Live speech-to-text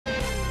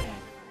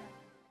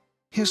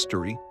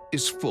history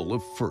is full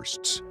of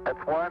firsts.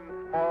 It's one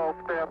small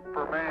step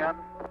for man,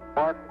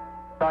 one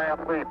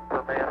giant leap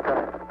for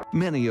mankind.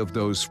 Many of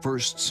those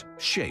firsts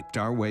shaped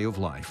our way of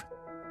life.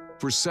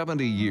 For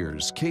 70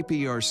 years,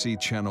 KPRC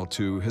Channel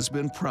 2 has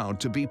been proud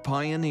to be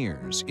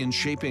pioneers in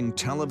shaping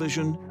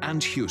television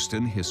and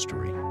Houston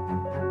history. In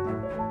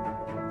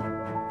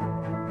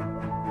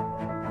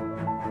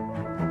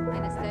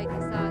a state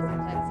the size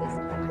of Texas,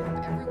 everyone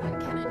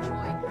can enjoy.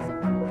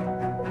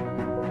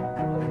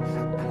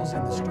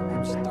 Causing the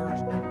storms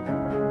Thursday.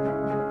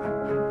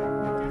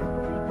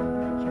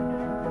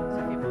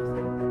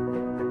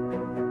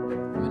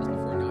 Minutes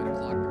before 9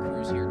 o'clock, the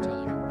crew's here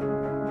telling her.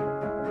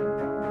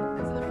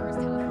 This is the first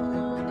time in a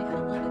long they had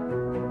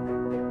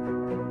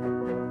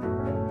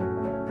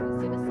 11.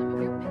 See the sum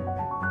of your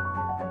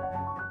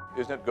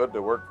pay. Isn't it good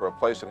to work for a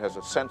place that has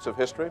a sense of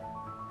history?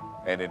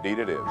 And indeed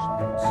it is. See,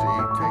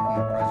 taking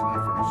the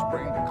president from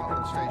Spring to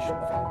College Station,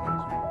 following.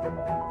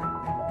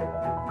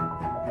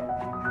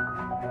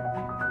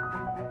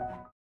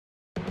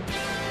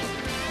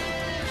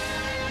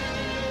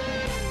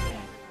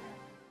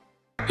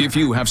 If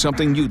you have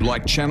something you'd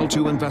like Channel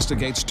 2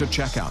 Investigates to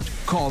check out,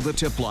 call the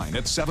tip line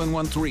at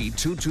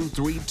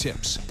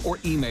 713-223-TIPS or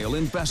email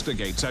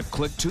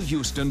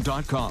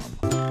investigates@click2houston.com.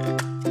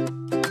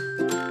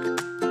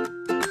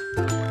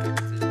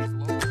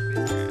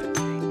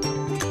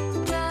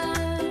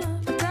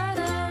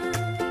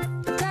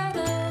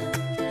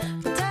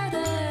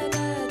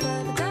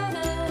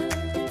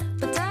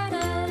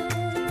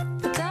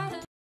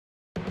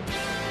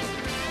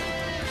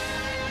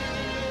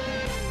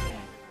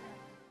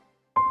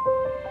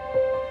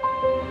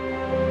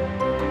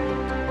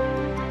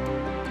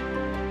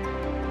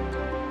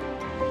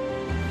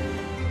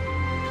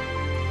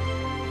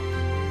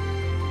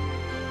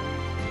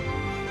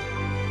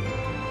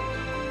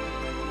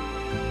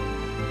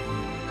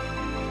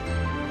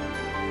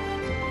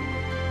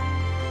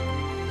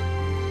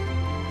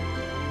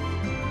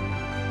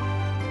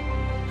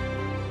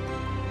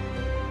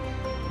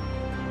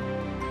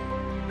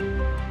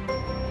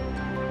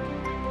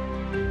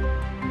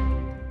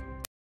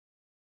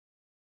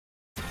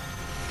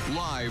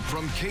 Live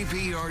from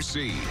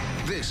KPRC,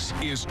 this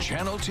is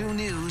Channel 2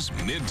 News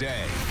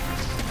Midday.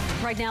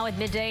 Right now at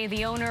midday,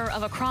 the owner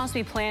of a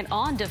Crosby plant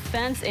on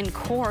defense in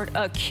court,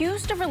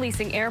 accused of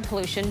releasing air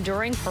pollution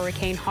during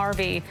Hurricane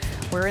Harvey.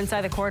 We're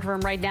inside the courtroom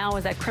right now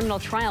as that criminal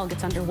trial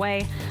gets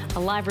underway. A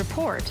live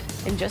report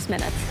in just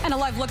minutes. And a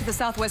live look at the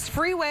Southwest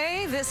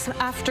Freeway this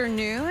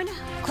afternoon.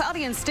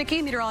 Cloudy and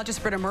sticky.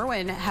 Meteorologist Britta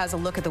Merwin has a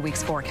look at the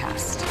week's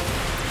forecast.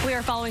 We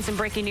are following some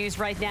breaking news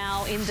right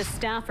now in the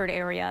Stafford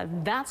area.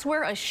 That's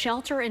where a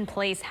shelter in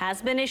place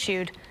has been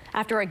issued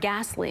after a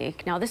gas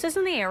leak. Now, this is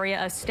in the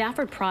area of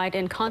Stafford Pride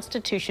and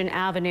Constitution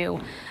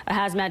Avenue. A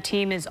hazmat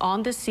team is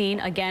on the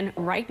scene again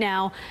right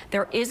now.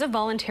 There is a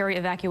voluntary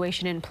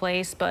evacuation in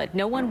place, but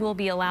no one will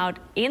be allowed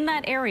in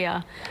that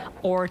area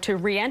or to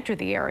re-enter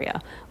the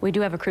area. We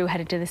do have a crew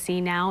headed to the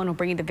scene now, and we'll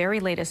bring you the very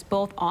latest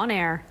both on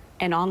air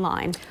and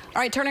online.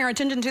 All right, turning our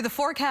attention to the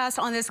forecast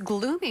on this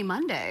gloomy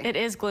Monday. It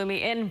is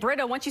gloomy. And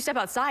Britta, once you step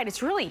outside,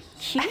 it's really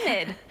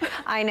humid.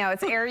 I know,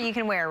 it's air you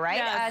can wear, right?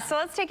 Yes. So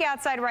let's take you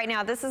outside right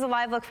now. This is a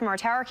live look from our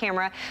tower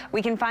camera.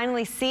 We can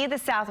finally see the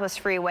Southwest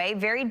Freeway.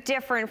 Very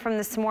different from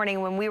this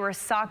morning when we were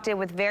socked in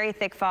with very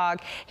thick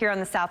fog here on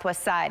the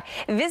southwest side.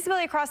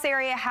 Visibility across the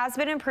area has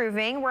been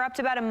improving. We're up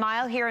to about a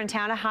mile here in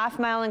town, a half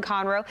mile in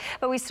Conroe,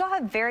 but we still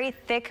have very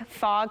thick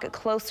fog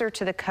closer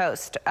to the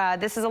coast.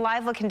 This is a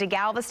live look into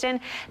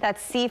Galveston. That's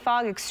sea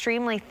fog,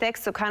 extremely thick,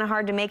 so kind of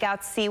hard to make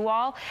out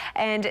seawall.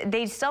 And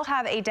they still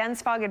have a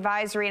dense fog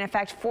advisory in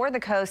effect for the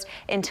coast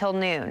until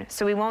noon.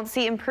 So we won't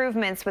see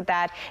improvements with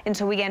that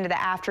until we get into the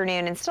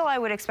afternoon. And still, I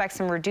would expect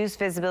some reduced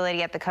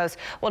visibility at the coast.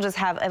 We'll just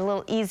have a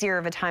little easier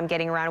of a time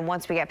getting around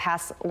once we get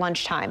past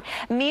lunchtime.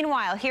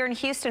 Meanwhile, here in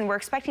Houston, we're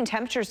expecting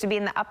temperatures to be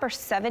in the upper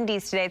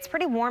 70s today. It's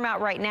pretty warm out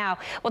right now.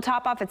 We'll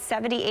top off at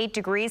 78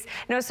 degrees.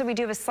 Notice that we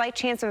do have a slight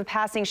chance of a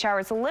passing shower.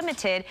 It's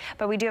limited,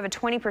 but we do have a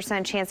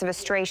 20% chance of a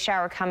stray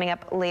shower coming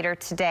up later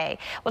today.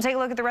 We'll take a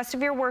look at the rest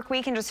of your work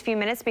week in just a few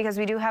minutes because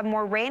we do have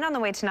more rain on the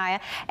way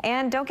tonight.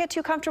 And don't get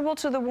too comfortable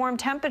to the warm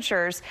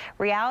temperatures.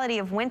 Reality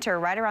of winter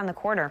right around the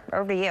corner.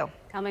 Over to you.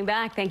 Coming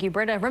back. Thank you,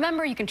 Britta.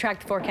 Remember, you can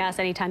track the forecast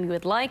anytime you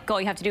would like. All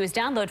you have to do is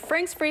download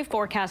Frank's free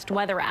forecast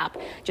weather app.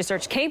 Just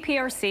search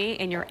KPRC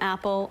in your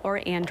Apple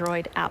or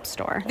Android app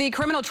store. The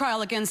criminal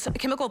trial against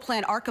chemical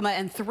plant Arkema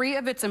and 3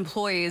 of its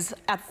employees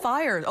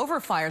over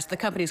fires at the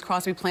company's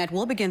Crosby plant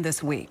will begin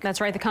this week. That's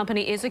right. The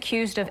company is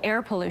accused of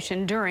air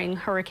pollution during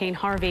Hurricane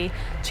Harvey.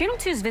 Channel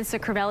 2's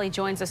Vincent Crivelli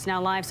joins us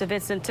now live. So,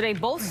 Vincent, today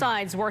both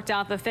sides worked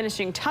out the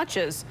finishing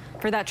touches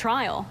for that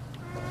trial.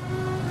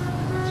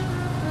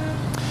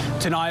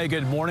 Tanaya,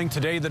 good morning.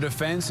 Today, the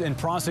defense and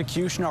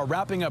prosecution are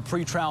wrapping up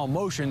pretrial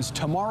motions.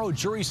 Tomorrow,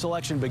 jury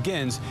selection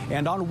begins,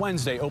 and on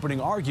Wednesday,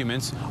 opening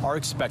arguments are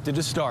expected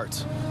to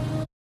start.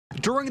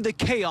 During the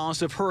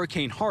chaos of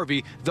Hurricane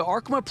Harvey, the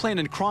Arkema plant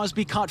in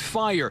Crosby caught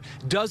fire.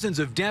 Dozens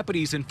of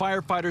deputies and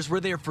firefighters were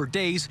there for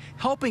days,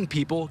 helping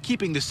people,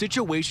 keeping the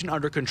situation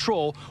under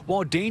control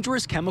while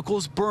dangerous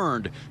chemicals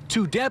burned.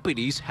 2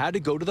 deputies had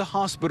to go to the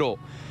hospital.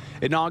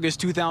 In August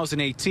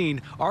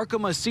 2018,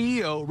 Arkema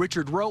CEO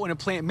Richard Rowe and a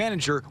plant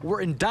manager were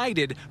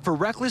indicted for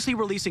recklessly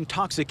releasing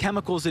toxic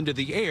chemicals into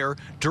the air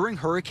during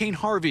Hurricane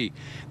Harvey.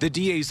 The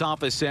DA's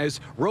office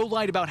says Rowe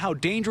lied about how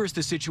dangerous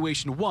the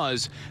situation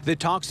was. The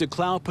toxic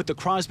cloud put the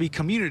Crosby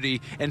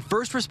community and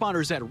first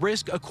responders at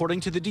risk, according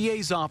to the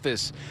DA's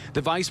office.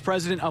 The vice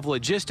president of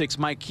logistics,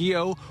 Mike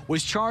Keogh,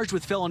 was charged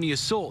with felony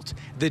assault.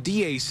 The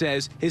DA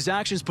says his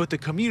actions put the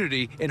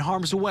community in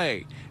harm's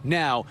way.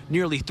 Now,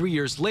 nearly 3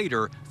 years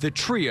later, the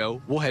trio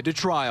will head to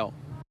trial.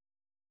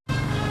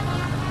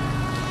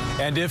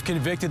 And if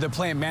convicted, the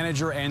plant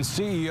manager and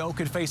CEO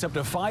could face up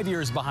to 5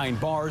 years behind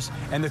bars,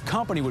 and the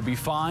company would be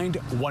fined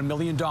 $1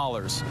 million.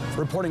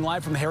 Reporting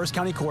live from the Harris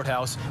County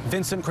Courthouse,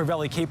 Vincent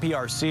Crivelli,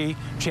 KPRC,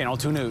 Channel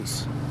 2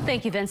 News.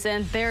 Thank you,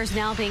 Vincent. There's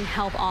now being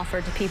help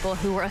offered to people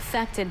who were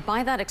affected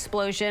by that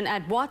explosion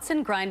at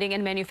Watson Grinding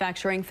and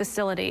Manufacturing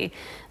Facility.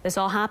 This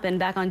all happened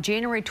back on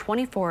January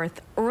 24th,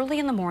 early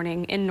in the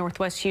morning in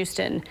Northwest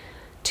Houston.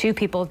 2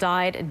 people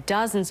died.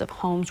 Dozens of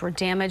homes were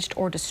damaged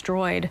or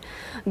destroyed.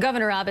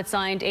 Governor Abbott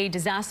signed a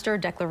disaster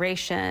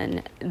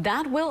declaration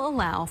that will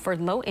allow for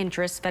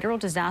low-interest federal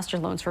disaster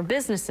loans for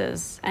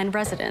businesses and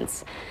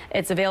residents.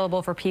 It's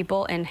available for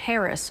people in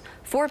Harris,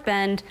 Fort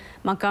Bend,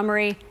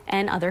 Montgomery,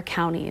 and other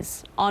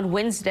counties. On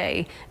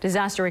Wednesday,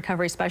 disaster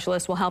recovery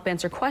specialists will help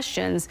answer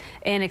questions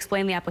and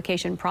explain the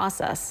application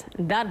process.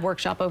 That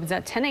workshop opens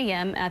at 10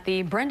 a.m. at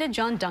the Brenda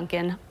John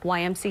Duncan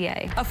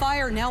YMCA. A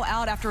fire now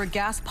out after a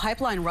gas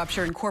pipeline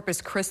rupture in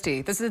Corpus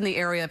Christi. This is in the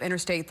area of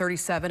Interstate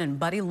 37 and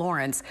Buddy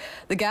Lawrence.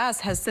 The gas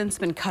has since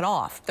been cut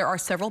off. There are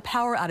several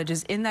power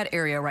outages in that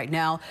area right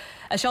now.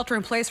 A shelter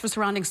in place for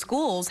surrounding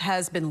schools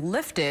has been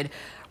lifted.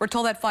 We're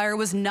told that fire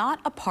was not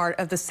a part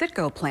of the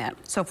Citgo plant.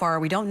 So far,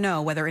 we don't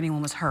know whether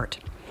anyone was hurt.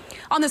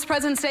 On this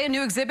President's Day, a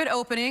new exhibit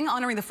opening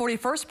honoring the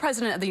 41st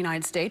President of the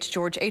United States,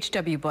 George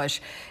H.W. Bush.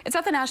 It's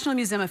at the National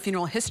Museum of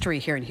Funeral History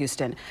here in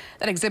Houston.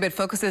 That exhibit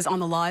focuses on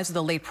the lives of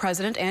the late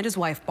president and his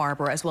wife,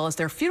 Barbara, as well as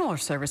their funeral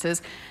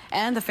services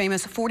and the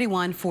famous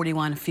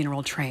 4141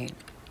 funeral train.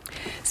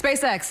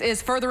 SpaceX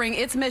is furthering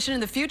its mission in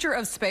the future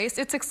of space.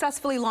 It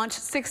successfully launched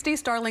 60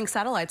 Starlink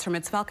satellites from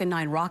its Falcon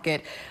 9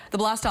 rocket. The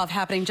blastoff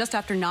happening just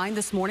after 9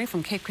 this morning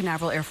from Cape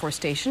Canaveral Air Force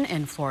Station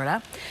in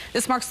Florida.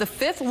 This marks the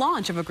 5th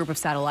launch of a group of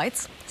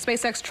satellites.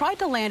 SpaceX tried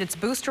to land its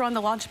booster on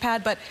the launch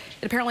pad, but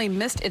it apparently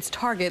missed its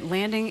target,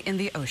 landing in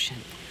the ocean.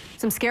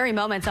 Some scary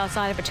moments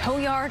outside of a tow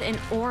yard in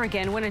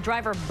Oregon when a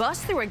driver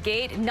busts through a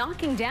gate,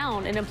 knocking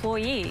down an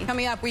employee.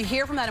 Coming up, we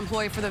hear from that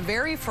employee for the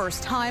very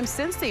first time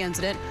since the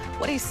incident,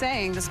 what he's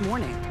saying this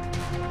morning.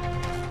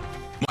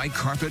 My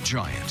Carpet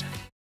Giant.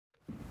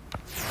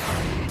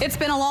 It's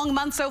been a long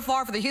month so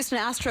far for the Houston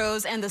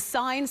Astros and the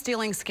sign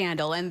stealing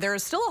scandal, and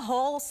there's still a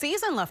whole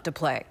season left to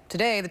play.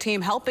 Today, the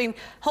team holding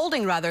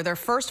their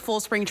first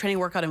full spring training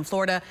workout in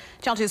Florida.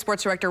 Channel 2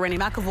 Sports Director Randy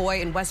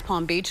McAvoy in West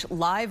Palm Beach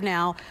live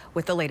now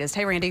with the latest.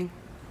 Hey, Randy.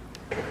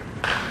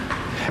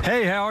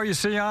 Hey, how are you,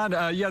 Sion?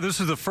 Yeah, this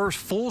is the first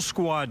full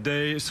squad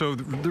day, so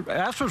the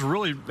Astros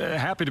really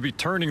happy to be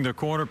turning the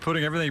corner,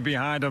 putting everything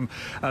behind them.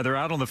 They're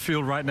out on the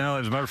field right now.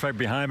 As a matter of fact,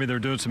 behind me, they're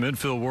doing some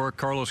infield work.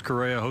 Carlos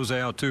Correa, Jose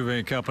Altuve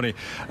and company.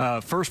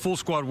 First full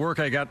squad work.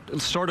 I got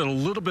started a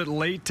little bit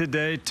late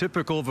today,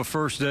 typical of a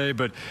first day,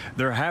 but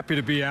they're happy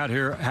to be out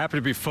here, happy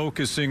to be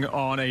focusing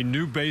on a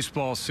new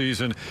baseball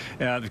season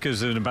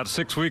because in about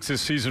 6 weeks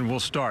this season will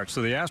start.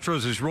 So the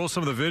Astros, as you roll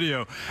some of the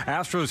video,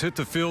 Astros hit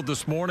the field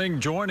this morning,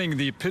 joining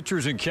the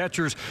pitchers and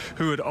catchers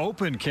who had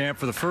opened camp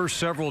for the first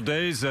several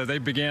days. They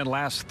began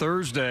last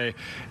Thursday,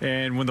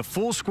 and when the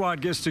full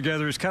squad gets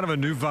together, it's kind of a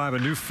new vibe, a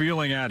new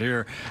feeling out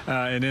here.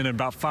 And then in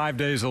about 5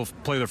 days, they'll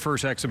play their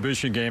first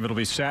exhibition game. It'll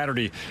be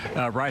Saturday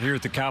right here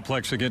at the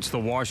complex against the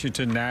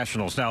Washington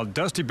Nationals. Now,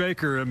 Dusty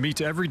Baker meets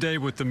every day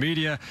with the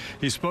media.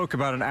 He spoke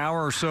about an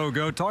hour or so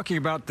ago talking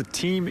about the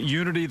team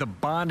unity, the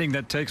bonding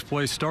that takes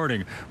place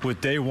starting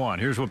with day one.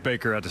 Here's what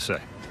Baker had to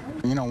say.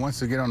 You know, once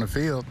they get on the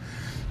field,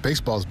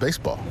 baseball's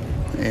baseball,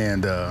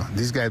 and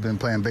these guys have been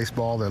playing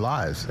baseball their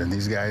lives, and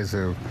these guys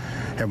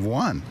have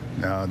won,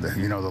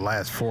 you know, the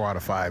last 4 out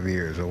of 5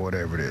 years or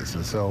whatever it is.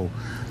 And so,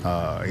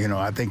 you know,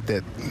 I think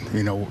that,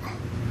 you know,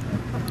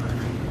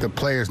 the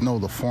players know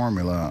the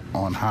formula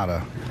on how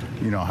to,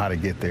 you know, how to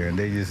get there, and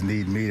they just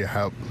need me to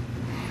help,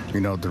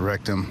 you know,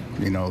 direct them,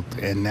 you know,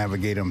 and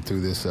navigate them through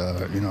this,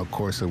 you know,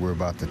 course that we're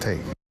about to take.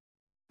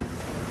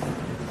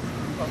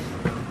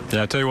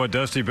 Yeah, I tell you what,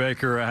 Dusty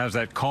Baker has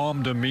that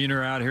calm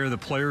demeanor out here. The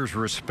players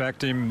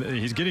respect him.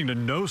 He's getting to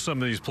know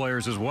some of these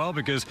players as well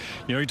because,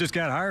 you know, he just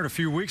got hired a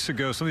few weeks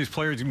ago. Some of these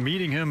players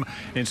meeting him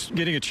and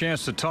getting a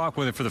chance to talk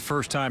with him for the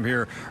first time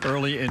here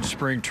early in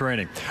spring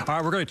training. All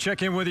right, we're going to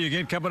check in with you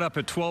again coming up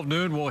at 12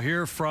 noon. We'll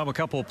hear from a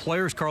couple of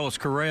players, Carlos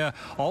Correa,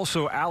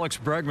 also Alex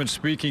Bregman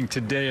speaking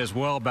today as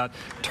well about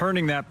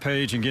turning that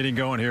page and getting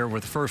going here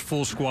with the first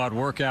full squad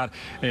workout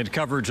and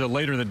coverage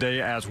later in the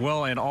day as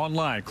well and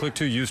online,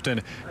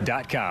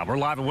 click2houston.com. We're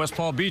live in West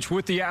Palm Beach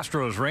with the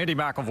Astros. Randy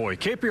McElvoy,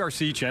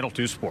 KPRC Channel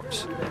 2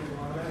 Sports.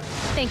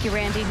 Thank you,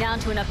 Randy. Now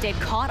to an update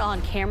caught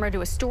on camera to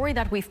a story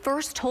that we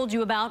first told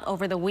you about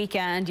over the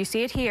weekend. You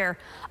see it here.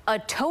 A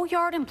tow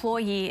yard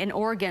employee in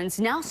Oregon's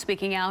now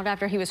speaking out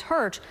after he was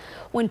hurt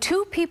when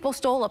two people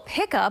stole a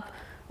pickup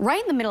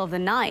right in the middle of the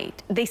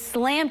night. They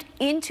slammed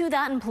into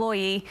that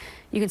employee.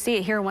 You can see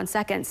it here in 1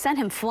 second, sent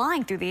him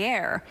flying through the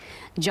air.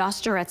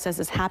 Josh Durrett says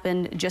this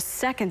happened just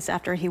seconds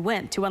after he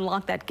went to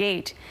unlock that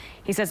gate.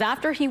 He says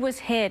after he was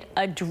hit,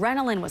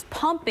 adrenaline was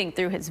pumping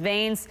through his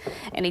veins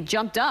and he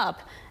jumped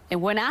up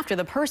and went after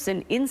the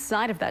person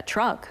inside of that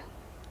truck.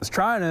 I was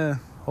trying to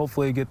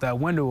hopefully get that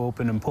window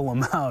open and pull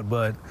him out,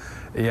 but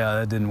yeah,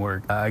 that didn't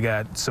work. I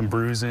got some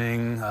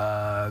bruising,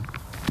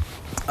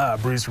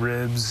 bruised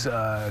ribs,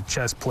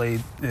 chest plate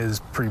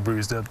is pretty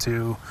bruised up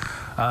too.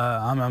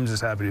 I'm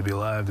just happy to be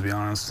alive, to be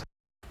honest.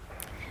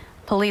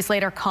 Police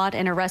later caught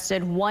and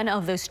arrested one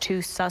of those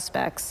two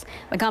suspects.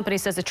 The company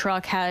says the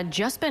truck had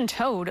just been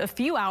towed a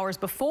few hours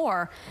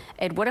before.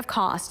 It would have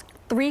cost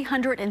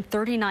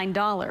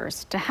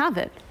 $339 to have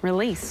it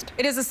released.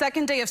 It is the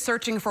second day of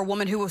searching for a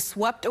woman who was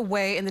swept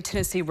away in the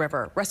Tennessee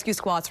River. Rescue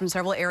squads from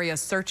several areas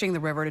searching the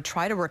river to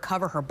try to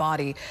recover her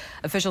body.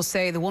 Officials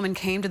say the woman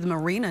came to the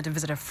marina to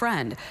visit a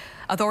friend.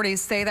 Authorities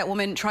say that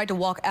woman tried to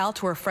walk out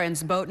to her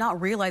friend's boat, not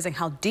realizing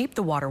how deep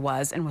the water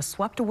was, and was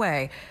swept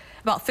away.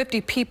 About 50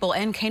 people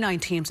and canine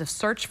teams have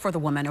searched for the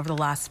woman over the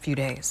last few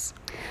days.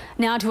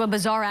 Now to a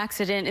bizarre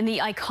accident in the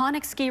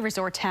iconic ski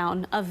resort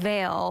town of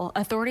Vail.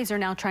 Authorities are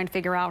now trying to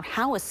figure out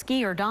how a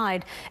skier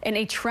died in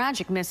a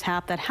tragic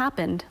mishap that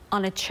happened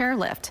on a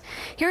chairlift.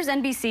 Here's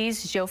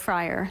NBC's Joe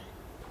Fryer.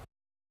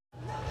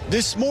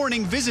 This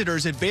morning,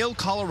 visitors at Vail,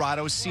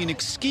 Colorado's scenic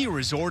ski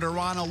resort are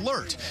on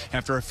alert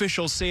after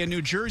officials say a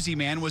New Jersey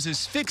man was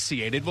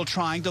asphyxiated while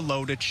trying to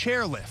load a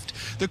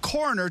chairlift. The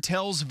coroner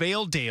tells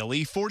Vail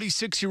Daily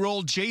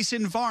 46-year-old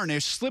Jason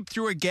Varnish slipped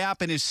through a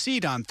gap in his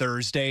seat on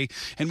Thursday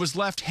and was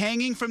left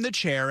hanging from the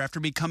chair after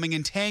becoming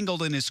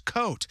entangled in his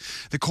coat.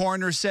 The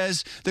coroner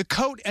says the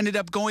coat ended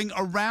up going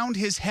around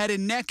his head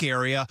and neck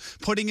area,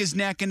 putting his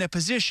neck in a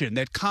position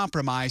that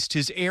compromised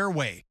his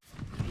airway.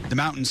 The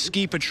Mountain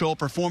Ski Patrol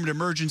performed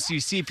emergency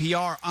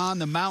CPR on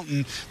the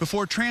mountain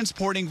before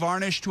transporting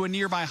Varnish to a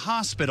nearby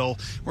hospital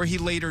where he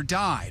later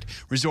died.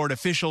 Resort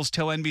officials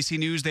tell NBC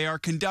News they are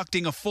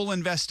conducting a full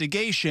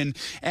investigation,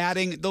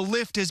 adding the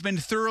lift has been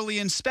thoroughly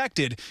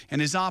inspected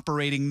and is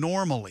operating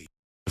normally.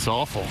 It's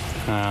awful.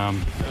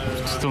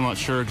 Still not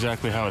sure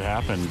exactly how it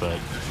happened, but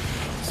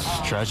it's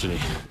a tragedy.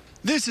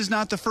 This is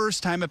not the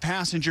first time a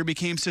passenger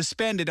became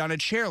suspended on a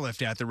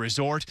chairlift at the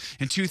resort.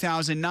 In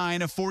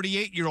 2009, a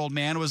 48-year-old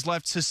man was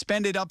left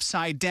suspended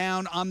upside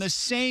down on the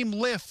same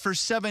lift for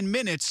 7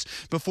 minutes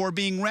before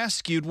being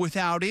rescued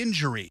without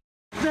injury.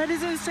 That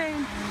is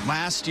insane.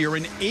 Last year,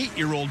 an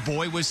 8-year-old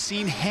boy was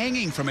seen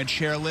hanging from a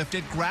chairlift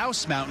at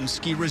Grouse Mountain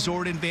Ski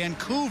Resort in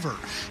Vancouver.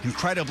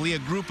 Incredibly, a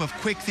group of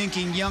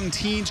quick-thinking young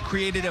teens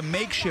created a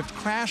makeshift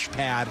crash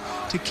pad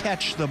to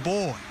catch the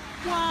boy.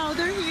 Wow,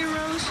 they're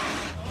heroes.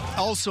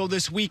 Also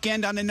this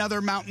weekend on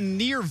another mountain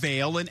near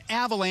Vail, an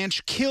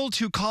avalanche killed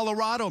 2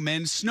 Colorado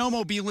men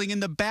snowmobiling in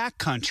the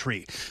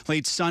backcountry.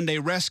 Late Sunday,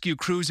 rescue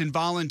crews and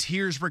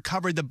volunteers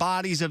recovered the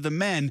bodies of the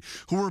men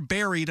who were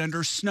buried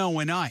under snow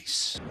and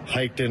ice.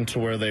 Hiked into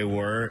where they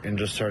were and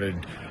just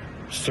started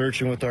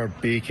searching with our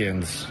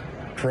beacons,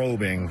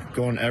 probing,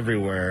 going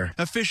everywhere.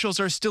 Officials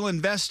are still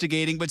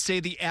investigating, but say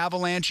the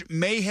avalanche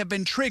may have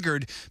been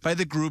triggered by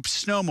the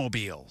group's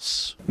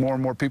snowmobiles. More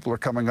and more people are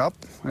coming up,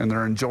 and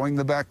they're enjoying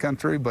the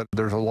backcountry, but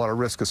there's a lot of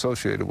risk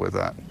associated with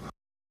that.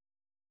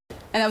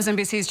 And that was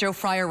NBC's Joe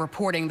Fryer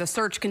reporting. The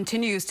search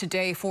continues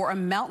today for a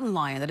mountain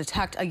lion that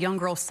attacked a young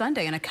girl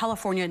Sunday in a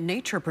California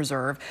nature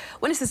preserve.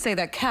 Witnesses say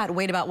that cat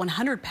weighed about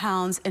 100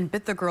 pounds and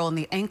bit the girl in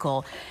the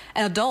ankle.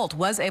 An adult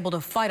was able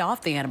to fight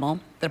off the animal.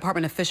 The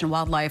Department of Fish and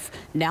Wildlife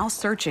now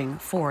searching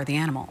for the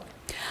animal.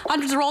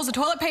 Hundreds of rolls of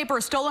toilet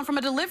paper stolen from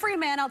a delivery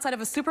man outside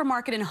of a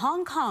supermarket in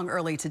Hong Kong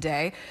early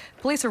today.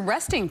 Police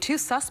arresting 2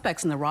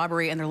 suspects in the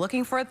robbery, and they're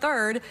looking for a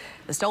third.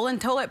 The stolen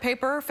toilet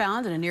paper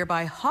found in a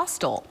nearby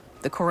hostel.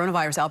 The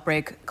coronavirus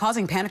outbreak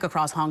causing panic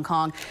across Hong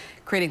Kong,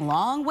 creating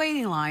long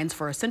waiting lines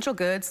for essential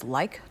goods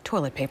like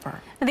toilet paper.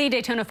 The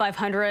Daytona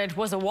 500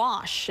 was a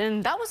wash,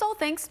 and that was all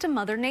thanks to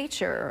Mother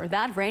Nature.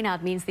 That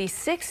rainout means the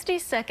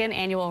 62nd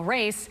annual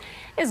race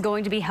is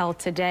going to be held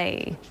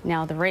today.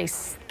 Now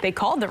they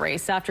called the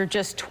race after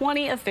just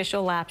 20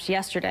 official laps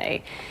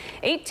yesterday.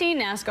 18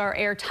 NASCAR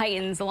Air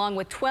Titans, along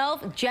with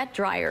 12 jet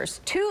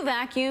dryers, 2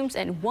 vacuums,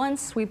 and 1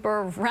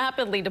 sweeper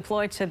rapidly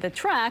deployed to the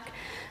track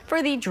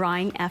for the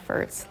drying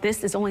efforts.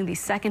 This is only the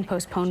second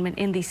postponement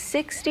in the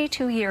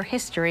 62-year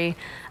history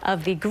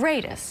of the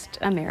greatest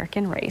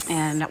American race.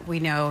 And we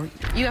know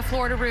you have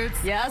Florida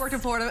roots. Yes. I worked in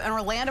Florida and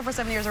Orlando for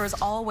 7 years. There was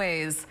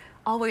always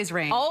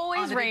rain.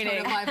 Always on the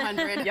raining. Daytona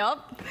 500.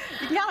 Yup.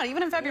 You can count it,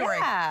 even in February.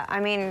 Yeah, I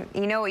mean,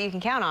 you know what you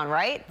can count on,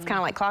 right? It's kind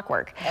of like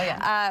clockwork. Oh,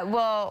 yeah.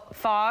 Well,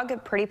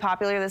 fog, pretty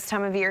popular this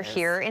time of year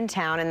here in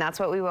town, and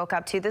that's what we woke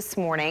up to this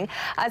morning.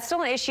 It's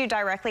still an issue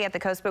directly at the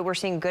coast, but we're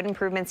seeing good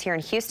improvements here in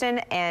Houston,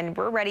 and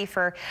we're ready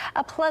for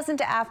a pleasant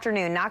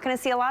afternoon. Not going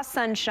to see a lot of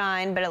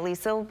sunshine, but at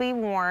least it'll be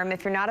warm.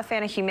 If you're not a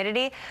fan of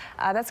humidity,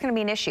 that's going to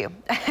be an issue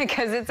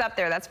because it's up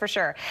there, that's for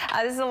sure.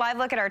 This is a live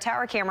look at our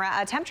tower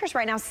camera. Temperatures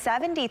right now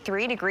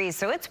 73 degrees.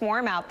 So it's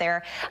warm out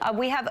there.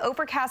 We have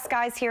overcast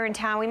skies here in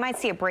town. We might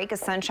see a break of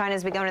sunshine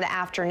as we go into the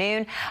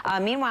afternoon.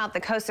 Meanwhile, at the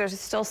coast, there's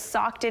still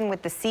socked in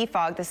with the sea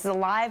fog. This is a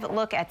live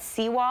look at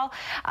seawall.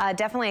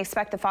 Definitely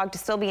expect the fog to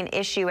still be an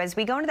issue. As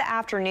we go into the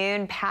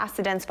afternoon, past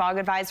the dense fog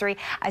advisory,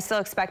 I still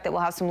expect that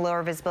we'll have some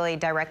lower visibility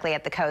directly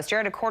at the coast.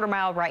 You're at a quarter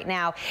mile right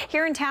now.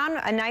 Here in town,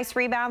 a nice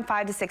rebound,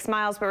 5 to 6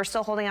 miles, but we're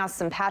still holding out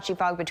some patchy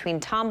fog between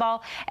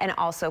Tomball and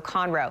also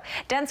Conroe.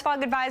 Dense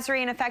fog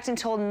advisory in effect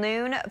until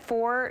noon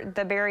for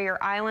the barrier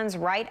islands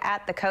right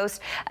at the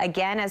coast.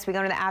 Again, as we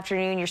go into the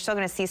afternoon, you're still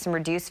going to see some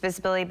reduced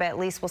visibility, but at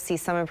least we'll see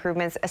some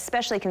improvements,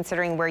 especially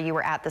considering where you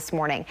were at this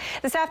morning.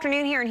 This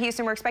afternoon here in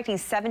Houston, we're expecting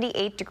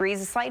 78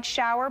 degrees, a slight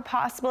shower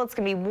possible. It's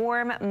going to be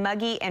warm,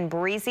 muggy, and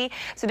breezy,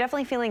 so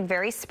definitely feeling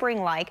very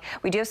spring-like.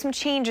 We do have some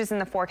changes in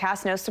the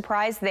forecast, no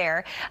surprise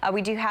there.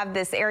 We do have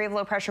this area of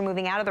low pressure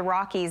moving out of the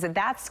Rockies.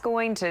 That's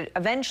going to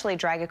eventually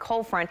drag a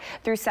cold front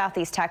through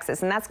southeast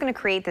Texas, and that's going to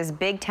create this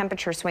big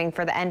temperature swing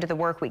for the end of the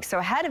work week. So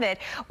ahead of it,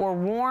 we're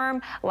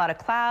warm, a lot of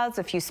clouds,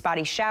 a few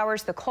spotty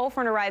showers. The cold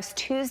front arrives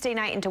Tuesday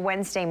night into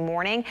Wednesday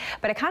morning,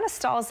 but it kind of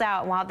stalls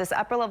out while this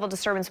upper level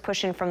disturbance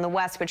push in from the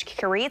west, which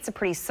creates a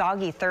pretty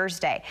soggy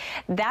Thursday.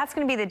 That's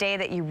going to be the day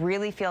that you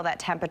really feel that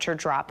temperature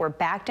drop. We're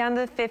back down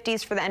to the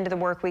 50s for the end of the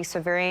work week, so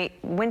very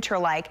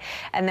winter-like,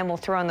 and then we'll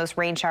throw in those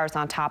rain showers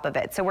on top of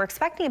it. So we're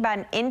expecting about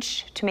 1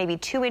 inch to maybe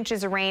 2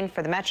 inches of rain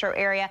for the metro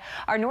area.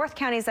 Our north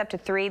county is up to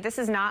 3. This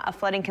is not a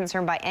flooding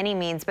concern by any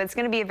means, but it's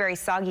going to be a very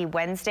soggy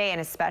Wednesday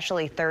and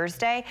especially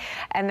Thursday,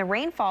 and the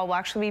rainfall will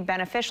actually be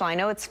beneficial. I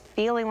know it's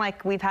feeling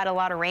like we've had a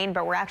lot of rain,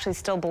 but we're actually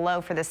still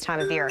below for this time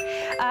of year.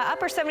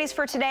 Upper 70s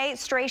for today,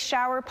 stray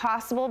shower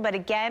possible, but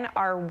again,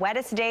 our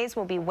wettest days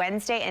will be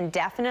Wednesday and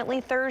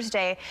definitely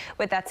Thursday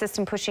with that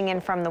system pushing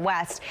in from the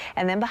west.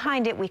 And then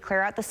behind it, we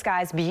clear out the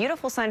skies,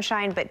 beautiful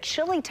sunshine, but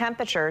chilly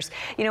temperatures.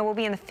 You know, we'll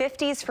be in the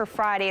 50s for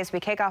Friday as we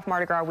kick off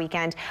Mardi Gras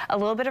weekend. A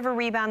little bit of a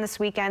rebound this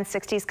weekend,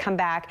 60s come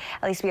back.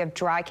 At least we have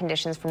dry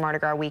conditions for Mardi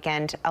Gras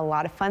weekend. A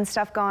lot of fun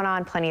stuff going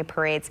on, plenty of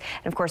parades.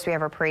 And of course, we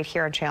have our parade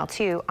here on Channel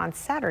 2 on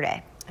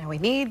Saturday. And we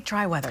need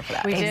dry weather for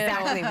that.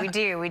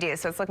 Exactly, we do.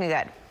 So it's looking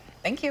good.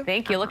 Thank you.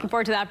 Thank you. Looking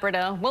forward to that,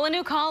 Britta. Well, a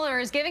new caller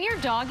is giving your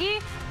doggy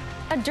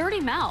a dirty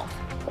mouth.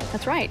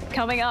 That's right.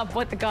 Coming up,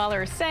 what the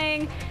caller is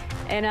saying,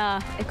 and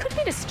it could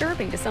be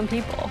disturbing to some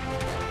people.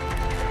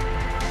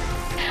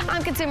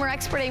 I'm consumer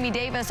expert Amy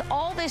Davis.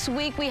 All this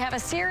week we have a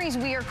series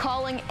we are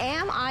calling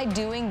Am I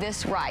Doing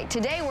This Right?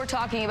 Today we're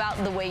talking about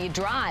the way you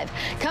drive.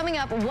 Coming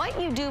up, what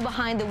you do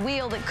behind the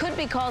wheel that could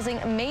be causing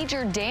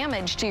major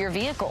damage to your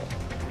vehicle.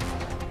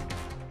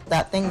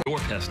 That thing your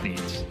pest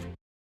needs.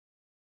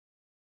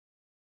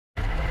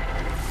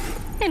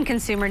 In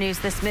consumer news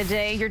this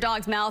midday, your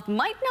dog's mouth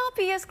might not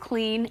be as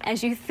clean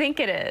as you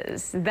think it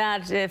is.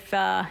 That if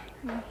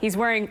he's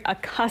wearing a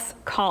cuss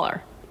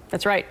collar.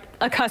 That's right,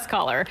 a cuss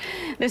collar.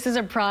 This is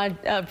a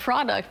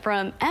product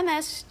from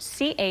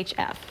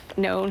MSCHF,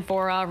 known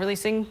for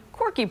releasing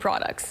quirky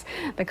products.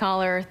 The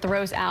collar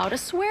throws out a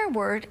swear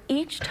word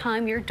each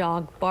time your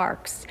dog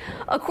barks.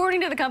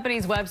 According to the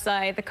company's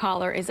website, the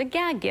collar is a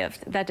gag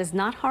gift that does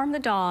not harm the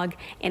dog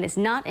and is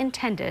not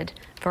intended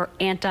for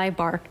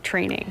anti-bark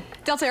training.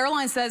 Delta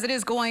Airlines says it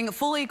is going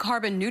fully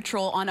carbon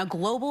neutral on a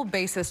global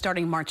basis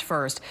starting March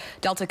 1st.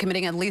 Delta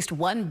committing at least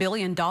 $1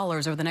 billion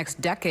over the next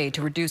decade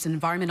to reduce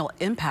environmental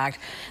impact.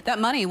 That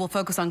money will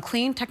focus on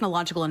clean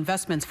technological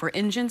investments for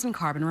engines and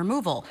carbon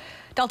removal.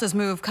 Delta's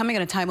move coming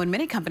at a time when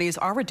many companies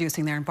are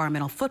reducing their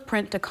environmental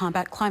footprint to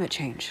combat climate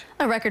change.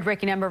 A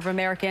record-breaking number of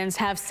Americans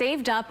have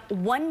saved up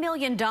 $1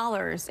 million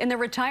in their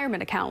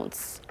retirement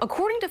accounts.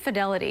 According to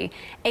Fidelity,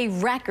 a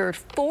record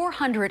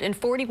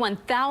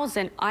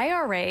 441,000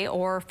 IRA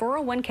or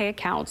 401k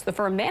accounts the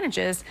firm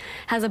manages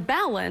has a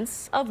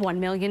balance of $1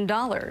 million.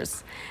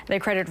 They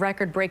credit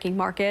record-breaking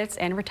markets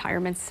and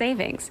retirement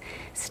savings.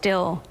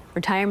 Still,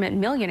 retirement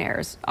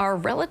millionaires are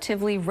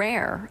relatively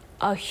rare.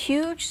 A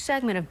huge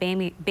segment of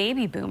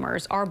baby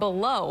boomers are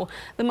below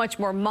the much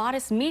more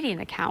modest median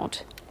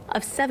account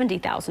of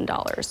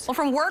 $70,000. Well,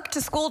 from work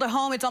to school to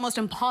home, it's almost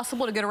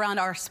impossible to get around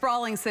our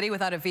sprawling city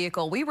without a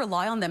vehicle. We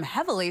rely on them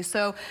heavily,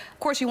 so of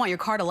course you want your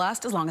car to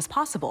last as long as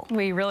possible.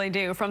 We really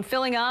do. From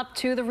filling up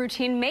to the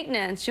routine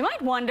maintenance, you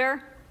might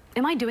wonder,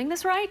 am I doing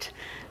this right?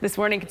 This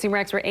morning, consumer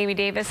expert Amy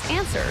Davis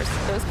answers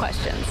those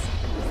questions.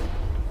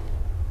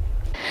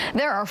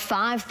 There are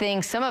 5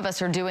 things some of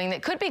us are doing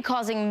that could be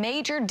causing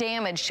major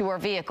damage to our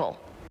vehicle.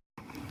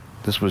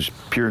 This was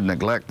pure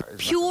neglect.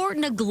 Pure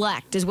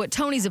neglect is what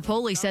Tony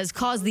Zappoli says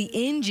caused the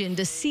engine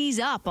to seize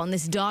up on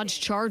this Dodge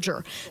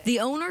Charger.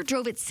 The owner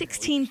drove it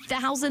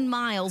 16,000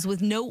 miles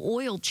with no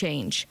oil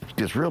change. If it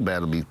gets real bad,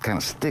 it'll be kind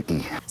of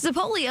sticky.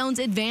 Zappoli owns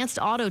Advanced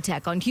Auto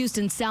Tech on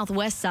Houston's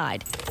southwest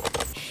side.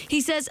 He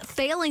says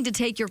failing to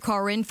take your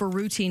car in for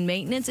routine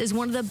maintenance is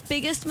one of the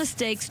biggest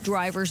mistakes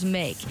drivers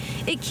make.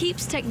 It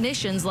keeps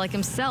technicians like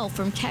himself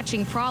from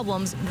catching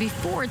problems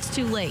before it's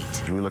too late.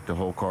 We look the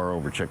whole car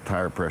over, check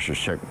tire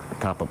pressures,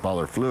 top up all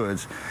their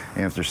fluids,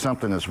 and if there's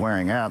something that's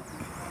wearing out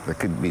that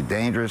could be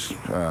dangerous,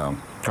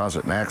 cause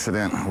an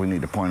accident, we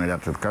need to point it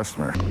out to the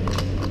customer.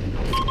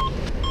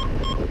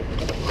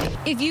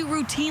 If you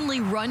routinely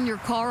run your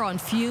car on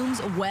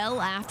fumes well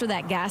after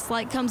that gas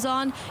light comes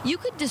on, you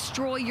could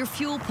destroy your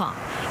fuel pump.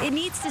 It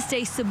needs to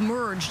stay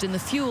submerged in the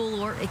fuel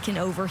or it can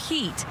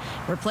overheat.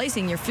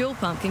 Replacing your fuel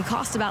pump can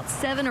cost about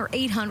 $700 or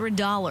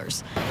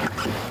 $800.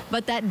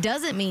 But that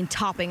doesn't mean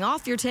topping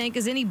off your tank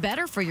is any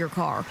better for your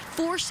car.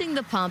 Forcing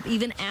the pump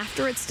even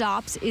after it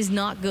stops is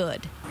not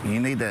good. You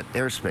need that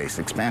airspace,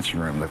 expansion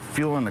room. The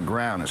fuel on the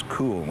ground is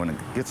cool. When it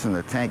gets in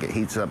the tank, it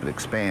heats up, it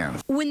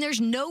expands. When there's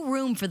no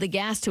room for the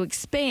gas to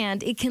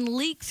expand, it can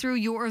leak through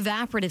your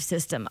evaporative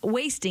system,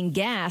 wasting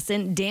gas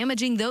and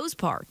damaging those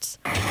parts.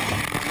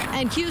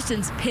 And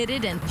Houston's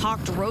pitted and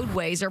pocked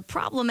roadways are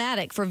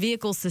problematic for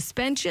vehicle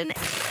suspension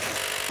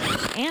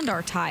and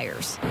our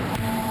tires.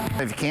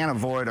 If you can't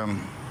avoid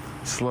them,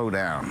 slow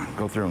down.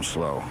 Go through them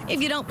slow.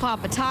 If you don't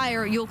pop a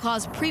tire, you'll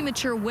cause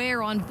premature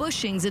wear on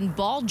bushings and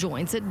ball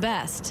joints at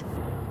best.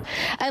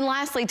 And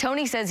lastly,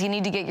 Tony says you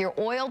need to get your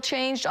oil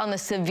changed on the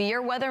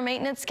severe weather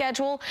maintenance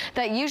schedule.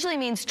 That usually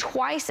means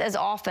twice as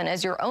often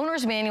as your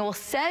owner's manual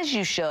says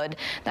you should.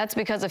 That's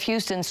because of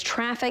Houston's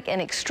traffic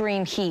and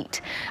extreme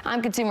heat.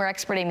 I'm consumer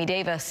expert Amy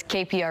Davis,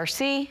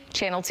 KPRC,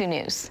 Channel 2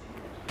 News.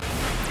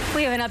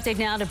 We have an update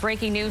now to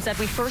breaking news that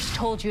we first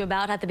told you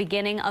about at the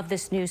beginning of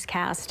this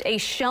newscast. A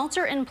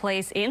shelter in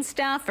place in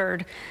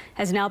Stafford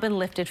has now been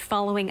lifted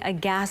following a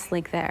gas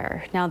leak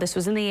there. Now, this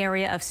was in the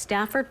area of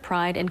Stafford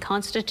Pride and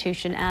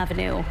Constitution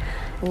Avenue.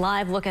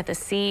 Live look at the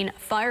scene.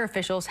 Fire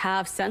officials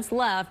have since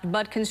left,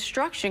 but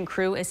construction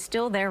crew is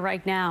still there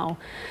right now.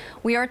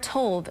 We are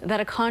told that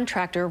a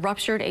contractor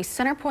ruptured a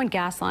center point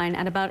gas line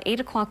at about 8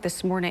 o'clock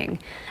this morning.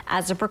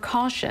 As a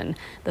precaution,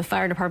 the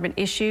fire department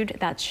issued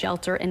that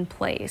shelter in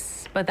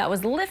place, but that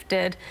was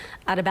lifted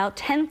at about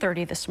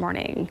 10:30 this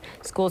morning.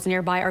 Schools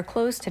nearby are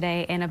closed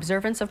today in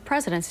observance of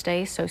President's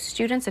Day, so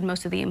students and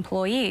most of the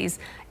employees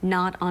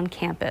not on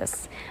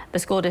campus. The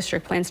school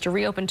district plans to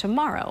reopen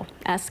tomorrow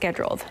as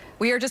scheduled.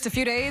 We are just a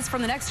few days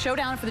from the next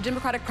showdown for the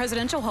Democratic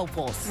presidential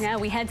hopefuls. Now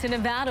we head to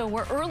Nevada,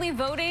 where early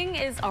voting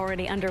is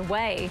already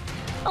underway.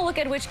 A look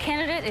at which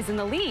candidate is in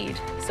the lead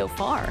so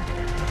far.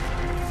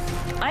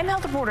 I'm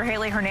health reporter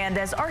Haley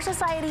Hernandez. Our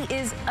society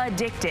is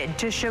addicted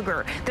to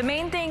sugar. The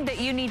main thing that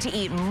you need to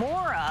eat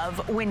more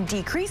of when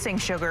decreasing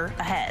sugar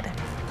ahead.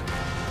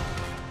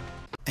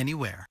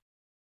 Anywhere.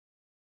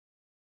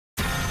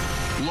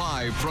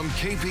 Live from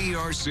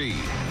KPRC,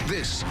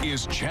 this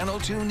is Channel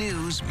 2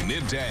 News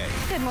Midday.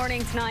 Good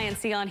morning, Tanai and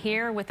Sion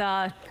here with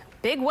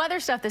big weather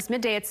stuff this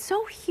midday. It's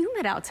so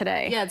humid out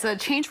today. Yeah, it's a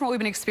change from what we've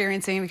been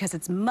experiencing because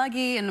it's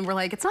muggy and we're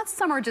like, it's not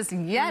summer just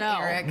yet,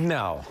 Eric.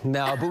 No,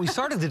 but we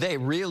started the day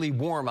really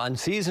warm,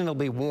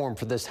 unseasonably warm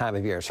for this time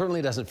of year.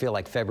 Certainly doesn't feel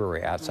like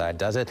February outside,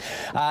 does it?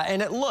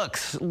 And it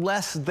looks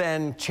less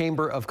than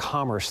Chamber of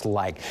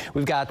Commerce-like.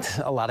 We've got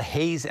a lot of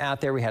haze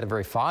out there. We had a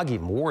very foggy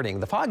morning.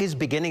 The fog is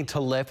beginning to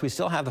lift. We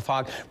still have the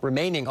fog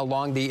remaining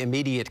along the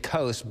immediate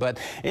coast, but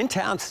in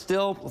town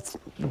still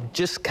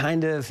just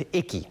kind of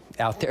icky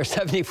out there.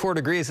 74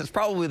 degrees. That's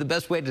probably the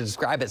best way to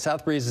describe it.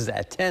 South breeze is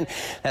at 10.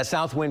 That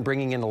south wind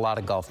bringing in a lot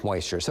of Gulf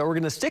moisture. So we're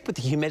going to stick with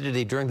the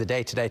humidity during the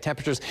day today.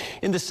 Temperatures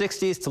in the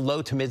 60s to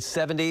low to mid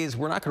 70s.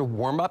 We're not going to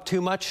warm up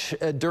too much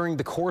during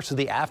the course of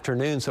the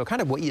afternoon. So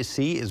kind of what you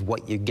see is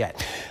what you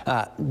get.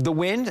 The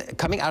wind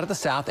coming out of the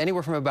south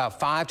anywhere from about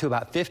 5 to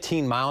about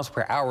 15 miles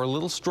per hour. A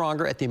little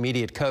stronger at the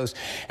immediate coast.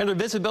 And our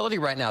visibility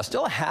right now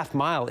still a half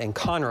mile in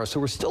Conroe. So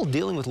we're still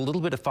dealing with a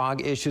little bit of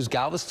fog issues.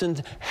 Galveston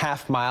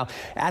half mile.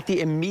 At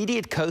the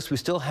immediate coast, we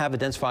still have a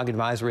dense fog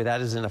advisory that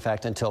is in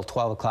effect until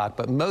 12 o'clock,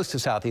 but most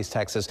of southeast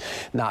Texas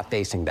not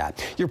facing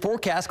that. Your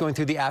forecast going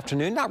through the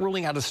afternoon, not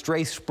ruling out a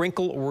stray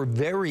sprinkle or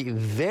very,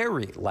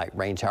 very light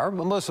rain shower,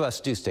 but most of us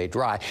do stay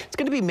dry. It's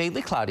going to be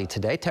mainly cloudy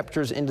today.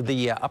 Temperatures into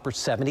the upper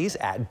 70s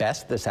at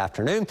best this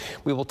afternoon.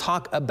 We will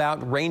talk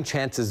about rain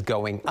chances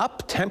going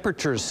up,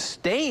 temperatures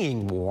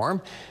staying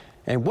warm,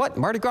 and what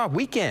Mardi Gras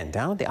weekend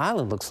down at the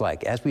island looks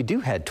like as we do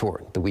head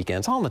toward the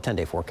weekends. All in the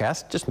 10-day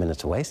forecast, just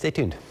minutes away. Stay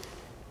tuned.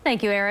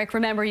 Thank you, Eric.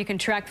 Remember, you can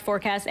track the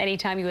forecast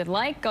anytime you would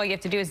like. All you have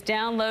to do is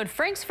download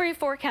Frank's free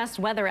forecast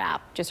weather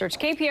app. Just search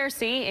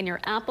KPRC in your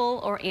Apple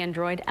or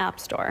Android app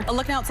store. A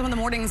look now at some of the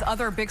morning's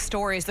other big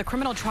stories. The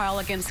criminal trial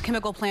against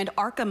chemical plant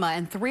Arkema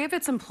and 3 of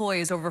its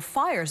employees over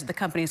fires at the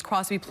company's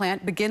Crosby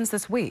plant begins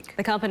this week.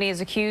 The company is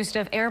accused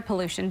of air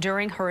pollution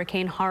during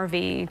Hurricane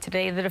Harvey.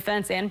 Today, the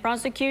defense and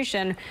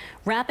prosecution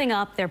wrapping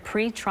up their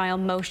pre-trial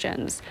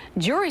motions.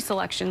 Jury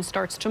selection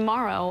starts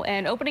tomorrow,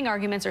 and opening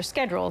arguments are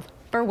scheduled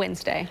for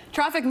Wednesday.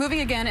 Traffic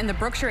moving again in the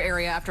Brookshire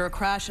area after a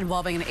crash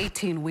involving an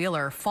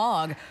 18-wheeler.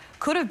 Fog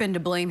could have been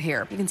to blame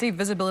here. You can see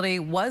visibility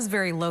was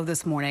very low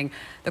this morning.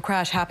 The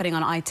crash happening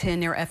on I-10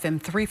 near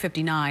FM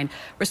 359.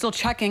 We're still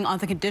checking on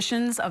the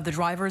conditions of the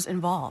drivers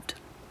involved.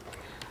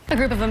 A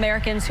group of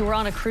Americans who were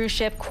on a cruise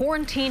ship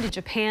quarantined in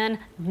Japan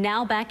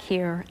now back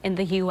here in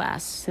the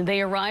U.S.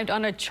 They arrived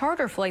on a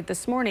charter flight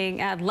this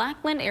morning at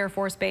Lackland Air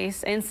Force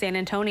Base in San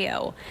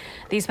Antonio.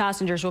 These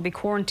passengers will be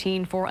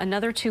quarantined for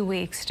another 2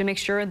 weeks to make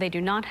sure they do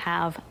not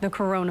have the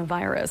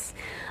coronavirus.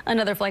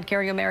 Another flight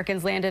carrying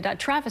Americans landed at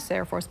Travis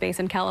Air Force Base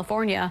in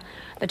California.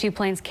 The 2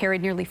 planes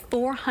carried nearly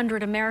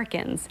 400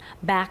 Americans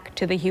back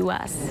to the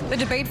U.S. The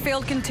debate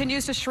field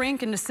continues to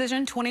shrink in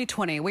Decision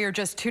 2020. We are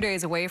just 2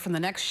 days away from the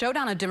next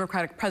showdown of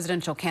Democratic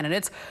presidential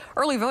candidates.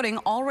 Early voting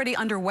already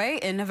underway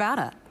in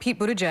Nevada. Pete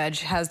Buttigieg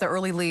has the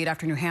early lead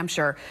after New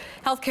Hampshire.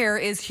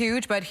 Healthcare is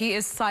huge, but he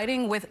is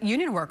siding with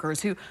union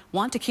workers who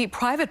want to keep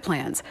private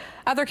plans.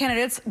 Other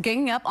candidates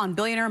ganging up on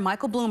billionaire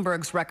Michael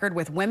Bloomberg's record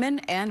with women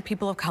and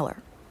people of color.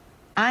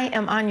 I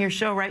am on your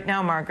show right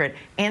now, Margaret,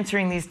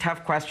 answering these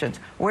tough questions.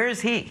 Where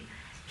is he?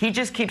 He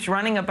just keeps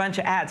running a bunch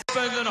of ads.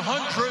 Spending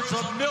hundreds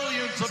of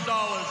millions of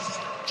dollars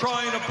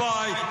trying to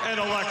buy an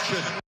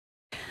election.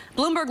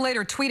 Bloomberg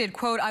later tweeted,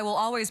 quote, "I will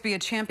always be a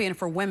champion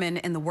for women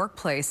in the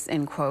workplace,"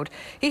 end quote.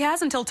 He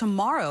has until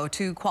tomorrow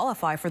to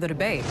qualify for the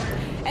debate.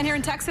 And here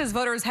in Texas,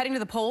 voters heading to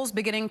the polls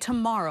beginning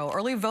tomorrow.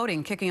 Early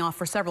voting kicking off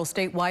for several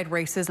statewide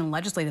races and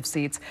legislative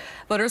seats.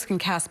 Voters can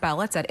cast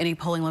ballots at any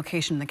polling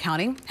location in the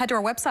county. Head to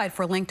our website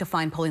for a link to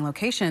find polling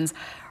locations.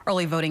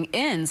 Early voting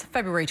ends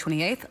February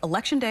 28th.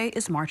 Election Day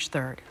is March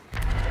 3rd.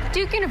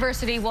 Duke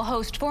University will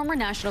host former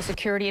National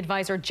Security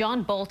Advisor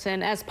John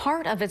Bolton as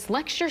part of its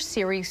lecture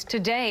series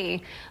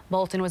today.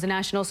 Bolton was a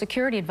National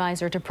Security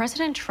Advisor to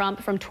President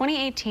Trump from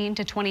 2018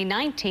 to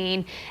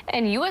 2019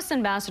 and U.S.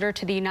 Ambassador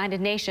to the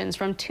United Nations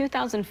from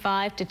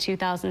 2005 to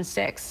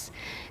 2006.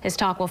 His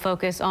talk will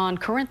focus on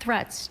current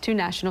threats to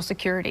national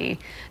security.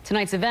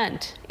 Tonight's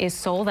event is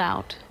sold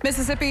out.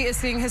 Mississippi is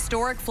seeing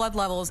historic flood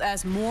levels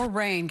as more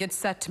rain gets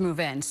set to move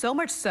in. So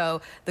much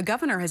so, the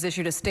governor has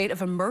issued a state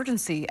of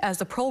emergency as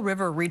the Pearl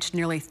River reached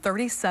nearly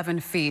 37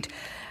 feet.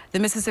 The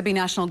Mississippi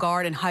National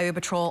Guard and Highway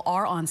Patrol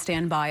are on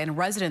standby, and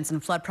residents in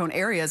flood-prone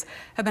areas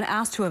have been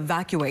asked to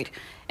evacuate.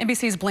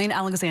 NBC's Blaine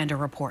Alexander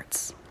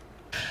reports.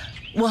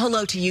 Well,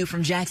 hello to you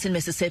from Jackson,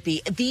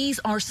 Mississippi. These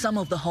are some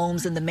of the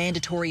homes in the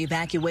mandatory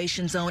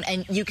evacuation zone,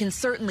 and you can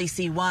certainly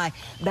see why.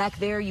 Back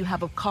there, you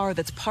have a car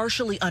that's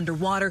partially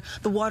underwater.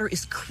 The water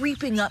is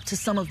creeping up to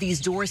some of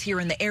these doors here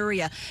in the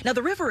area. Now,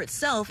 the river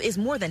itself is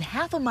more than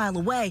half a mile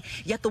away,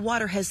 yet the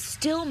water has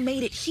still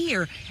made it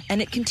here,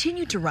 and it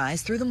continued to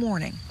rise through the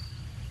morning.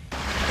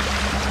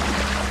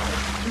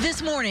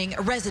 This morning,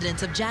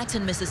 residents of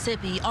Jackson,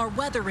 Mississippi are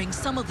weathering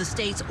some of the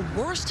state's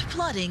worst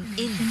flooding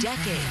in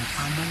decades.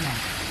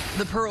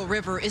 The Pearl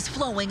River is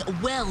flowing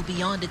well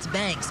beyond its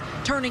banks,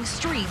 turning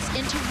streets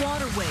into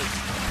waterways,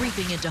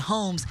 creeping into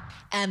homes,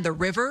 and the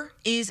river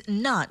is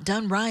not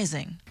done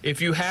rising.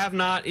 If you have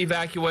not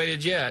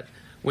evacuated yet,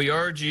 we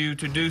urge you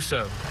to do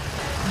so.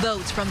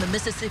 Boats from the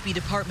Mississippi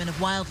Department of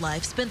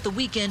Wildlife spent the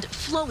weekend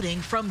floating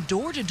from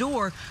door to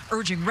door,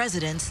 urging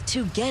residents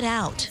to get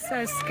out.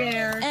 So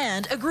scared.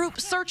 And a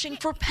group searching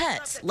for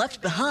pets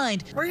left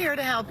behind. We're here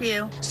to help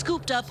you.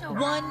 Scooped up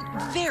one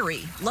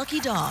very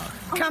lucky dog.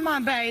 Come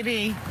on,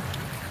 baby.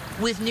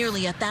 With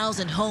nearly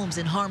 1,000 homes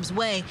in harm's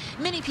way,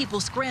 many people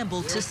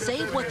scrambled to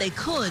save what they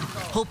could,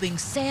 hoping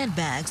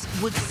sandbags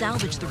would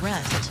salvage the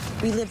rest.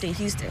 We lived in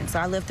Houston, so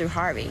I lived through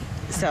Harvey.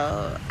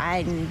 So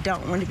I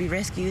don't want to be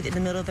rescued in the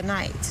middle of the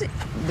night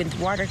with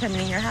water coming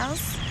in your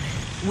house.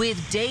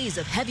 With days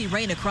of heavy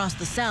rain across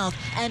the South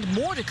and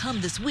more to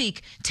come this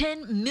week,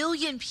 10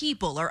 million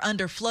people are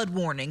under flood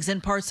warnings in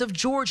parts of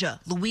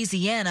Georgia,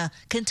 Louisiana,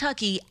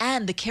 Kentucky,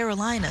 and the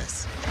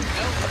Carolinas.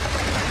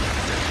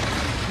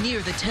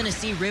 Near the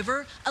Tennessee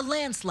River, a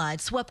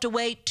landslide swept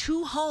away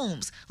 2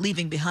 homes,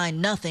 leaving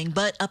behind nothing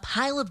but a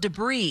pile of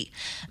debris.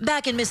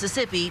 Back in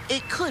Mississippi,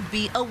 it could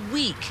be a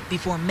week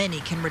before many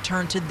can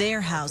return to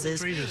their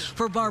houses.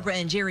 For Barbara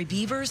and Jerry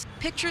Beavers,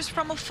 pictures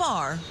from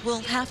afar will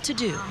have to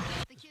do.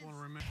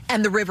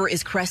 And the river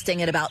is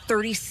cresting at about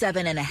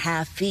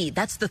 37.5 feet.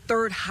 That's the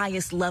 3rd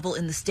highest level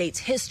in the state's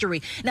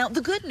history. Now, the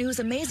good news,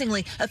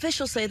 amazingly,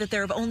 officials say that there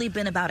have only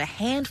been about a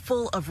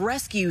handful of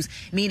rescues,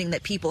 meaning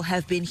that people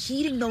have been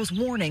heeding those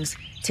warnings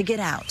to get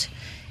out.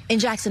 In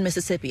Jackson,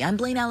 Mississippi, I'm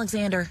Blaine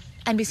Alexander,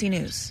 NBC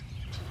News.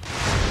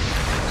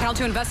 Channel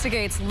 2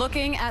 investigates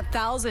looking at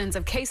thousands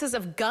of cases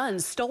of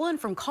guns stolen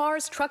from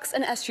cars, trucks,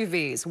 and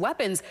SUVs.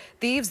 Weapons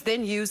thieves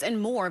then use in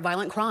more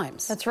violent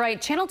crimes. That's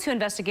right. Channel 2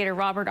 investigator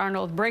Robert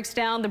Arnold breaks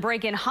down the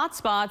break-in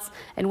hotspots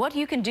and what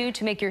you can do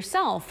to make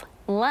yourself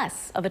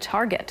less of a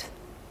target.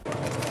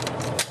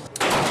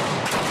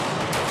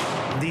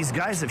 These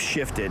guys have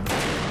shifted.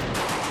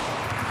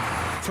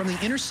 From the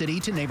inner city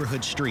to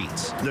neighborhood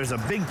streets. There's a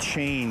big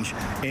change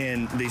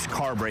in these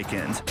car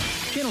break-ins.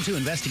 Channel 2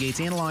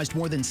 Investigates analyzed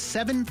more than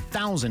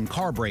 7,000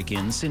 car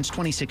break-ins since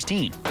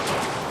 2016.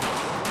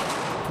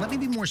 Let me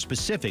be more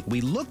specific.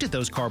 We looked at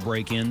those car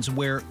break-ins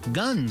where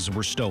guns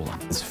were stolen.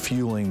 It's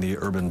fueling the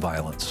urban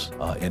violence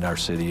in our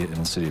city, in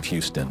the city of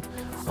Houston.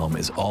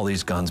 Is all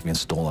these guns being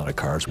stolen out of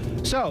cars.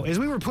 So, as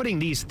we were putting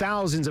these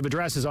thousands of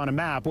addresses on a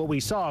map, what we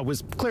saw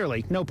was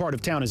clearly no part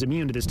of town is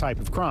immune to this type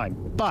of crime.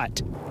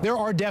 But there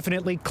are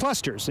definitely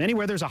clusters.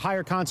 Anywhere there's a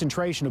higher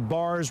concentration of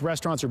bars,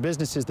 restaurants, or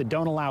businesses that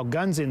don't allow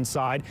guns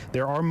inside,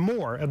 there are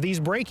more of these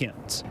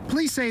break-ins.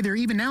 Police say they're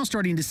even now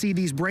starting to see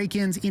these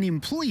break-ins in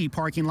employee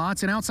parking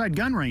lots and outside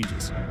gun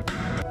ranges.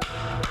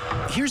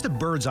 Here's the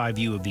bird's eye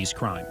view of these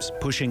crimes.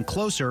 Pushing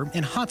closer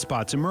and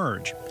hotspots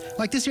emerge.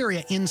 Like this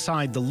area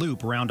inside the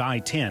loop around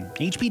I-10.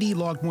 HPD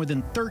logged more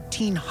than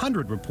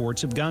 1,300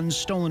 reports of guns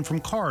stolen from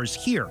cars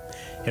here.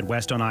 Head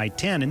west on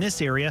I-10 in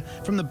this area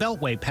from the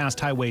Beltway past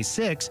Highway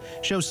 6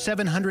 shows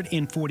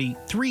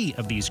 743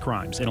 of these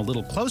crimes. And a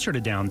little closer to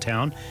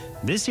downtown,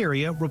 this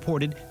area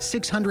reported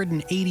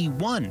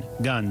 681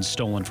 guns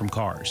stolen from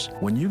cars.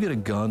 When you get a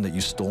gun that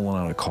you stolen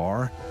out of a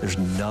car, there's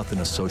nothing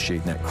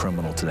associating that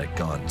criminal to that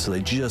gun. So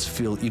they just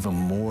feel even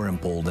more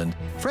emboldened.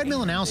 Fred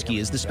Milanowski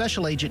is the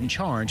special agent in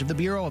charge of the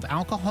Bureau of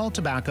Alcohol,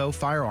 Tobacco,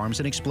 Firearms,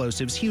 and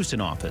Explosives Houston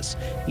office.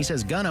 He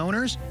says gun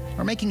owners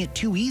are making it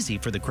too easy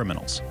for the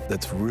criminals.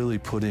 That's really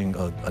putting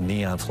a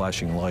neon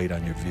flashing light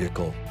on your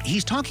vehicle.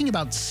 He's talking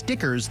about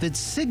stickers that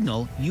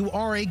signal you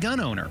are a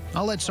gun owner.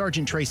 I'll let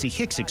Sergeant Tracy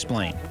Hicks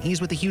explain.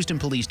 He's with the Houston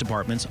Police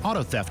Department's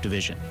Auto Theft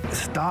Division.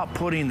 Stop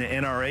putting the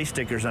NRA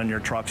stickers on your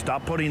truck.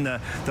 Stop putting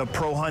the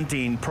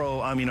pro-hunting,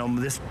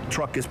 this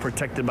truck is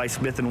protected by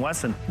Smith &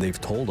 Wesson. They've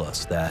told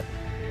us that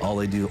all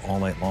they do all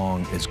night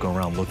long is go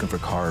around looking for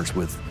cars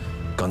with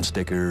gun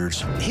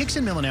stickers. Hicks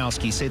and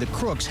Milanowski say the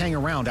crooks hang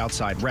around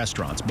outside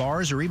restaurants,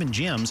 bars, or even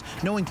gyms,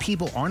 knowing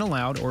people aren't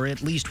allowed or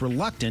at least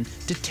reluctant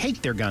to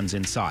take their guns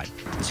inside.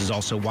 This is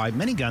also why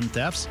many gun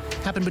thefts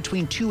happen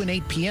between 2 and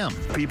 8 p.m.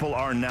 People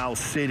are now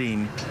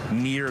sitting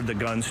near the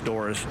gun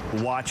stores,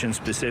 watching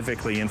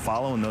specifically and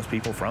following those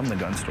people from the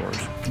gun stores.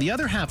 The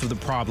other half of the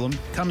problem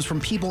comes from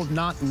people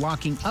not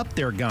locking up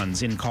their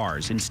guns in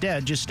cars,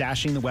 instead just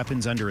stashing the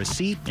weapons under a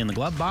seat, in the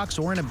glove box,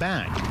 or in a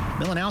bag.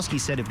 Milanowski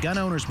said if gun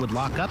owners would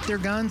lock up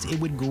their guns, it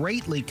would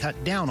greatly cut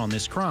down on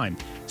this crime,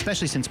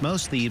 especially since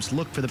most thieves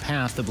look for the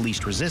path of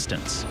least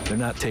resistance. They're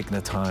not taking the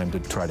time to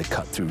try to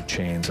cut through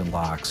chains and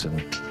locks and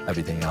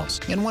everything else.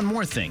 And one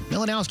more thing.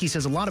 Milanowski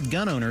says a lot of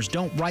gun owners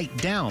don't write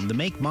down the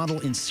make,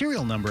 model, and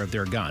serial number of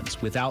their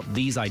guns. Without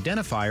these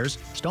identifiers,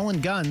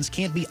 stolen guns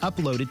can't be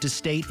uploaded to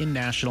state and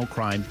national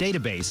crime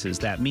databases.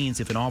 That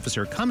means if an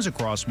officer comes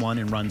across one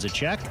and runs a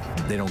check,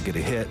 they don't get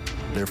a hit.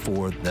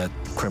 Therefore, that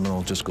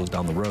criminal just goes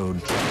down the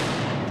road.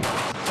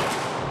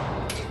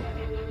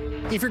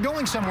 If you're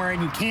going somewhere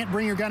and you can't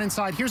bring your gun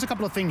inside, here's a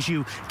couple of things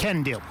you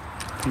can do. You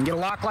can get a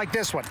lock like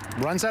this one.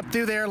 Runs up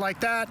through there like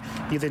that.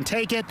 You then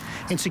take it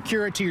and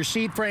secure it to your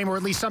seat frame or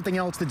at least something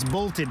else that's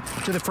bolted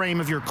to the frame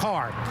of your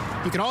car.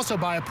 You can also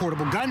buy a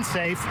portable gun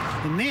safe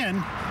and then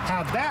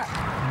have that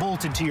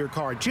bolted to your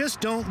car. Just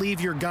don't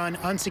leave your gun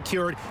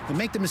unsecured and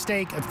make the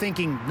mistake of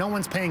thinking no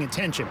one's paying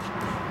attention.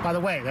 By the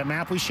way, that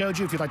map we showed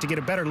you, if you'd like to get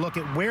a better look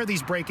at where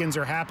these break-ins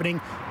are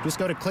happening, just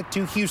go to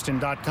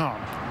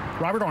click2houston.com.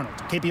 Robert Arnold,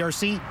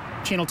 KPRC,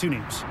 Channel 2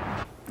 News.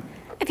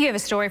 If you have a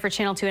story for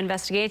Channel 2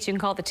 Investigates, you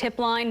can call the tip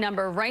line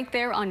number right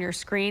there on your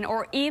screen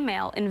or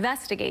email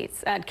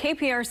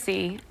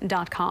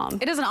investigates@kprc.com.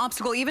 It is an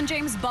obstacle even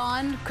James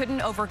Bond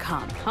couldn't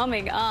overcome.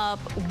 Coming up,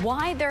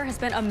 why there has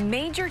been a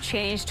major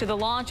change to the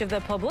launch of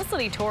the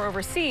publicity tour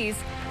overseas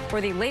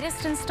for the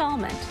latest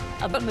installment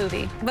of the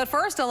movie. But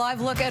first, a live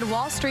look at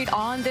Wall Street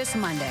on this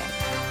Monday.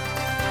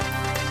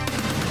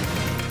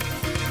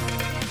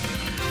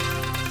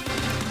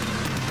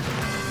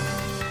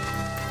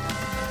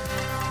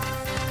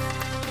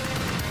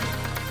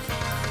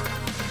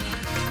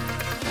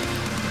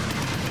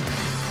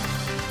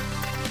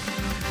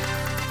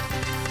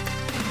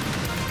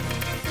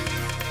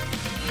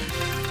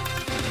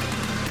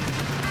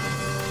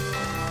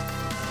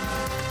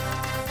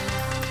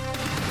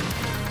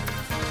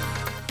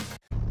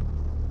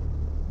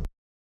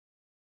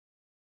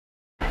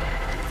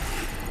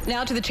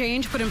 Now to the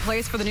change put in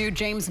place for the new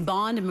James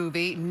Bond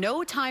movie.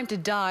 No Time to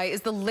Die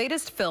is the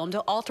latest film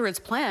to alter its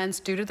plans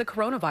due to the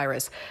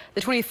coronavirus.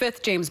 The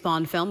 25th James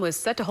Bond film was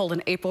set to hold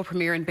an April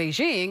premiere in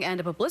Beijing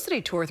and a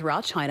publicity tour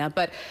throughout China.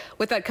 But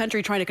with that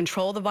country trying to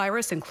control the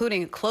virus,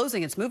 including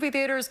closing its movie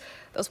theaters,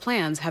 those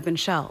plans have been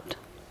shelved.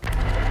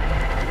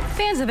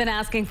 Fans have been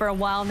asking for a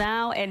while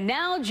now, and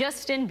now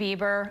Justin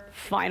Bieber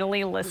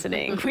finally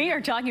listening. We are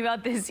talking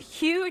about this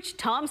huge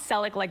Tom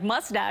Selleck-like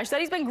mustache that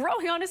he's been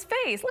growing on his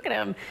face. Look at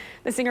him.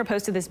 The singer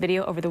posted this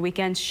video over the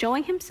weekend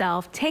showing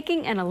himself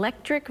taking an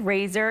electric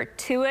razor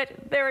to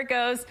it. There it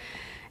goes.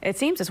 It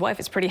seems his wife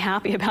is pretty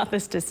happy about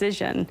this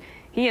decision.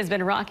 He has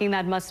been rocking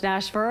that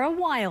mustache for a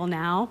while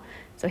now.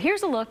 So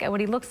here's a look at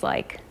what he looks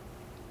like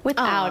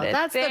without it.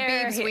 That's the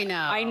Biebs we know.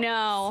 I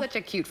know. Such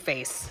a cute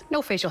face.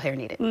 No facial hair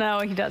needed.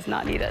 No, he does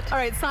not need it. All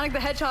right, Sonic the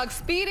Hedgehog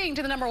speeding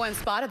to the #1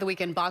 spot at the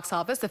weekend box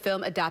office. The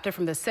film adapted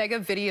from the Sega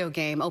video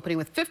game, opening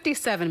with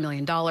 $57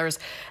 million.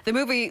 The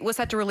movie was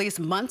set to release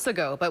months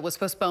ago, but was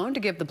postponed to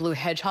give the Blue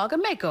Hedgehog a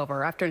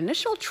makeover after an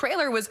initial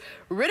trailer was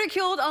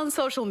ridiculed on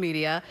social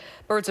media.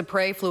 Birds of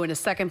Prey flew into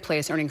second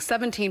place, earning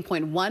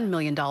 $17.1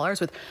 million,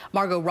 with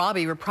Margot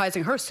Robbie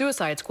reprising her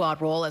Suicide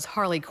Squad role as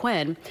Harley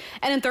Quinn.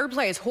 And in third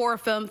place, horror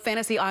film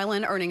Fantasy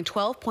Island, earning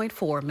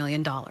 $12.4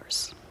 million.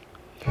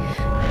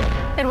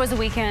 It was a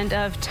weekend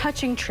of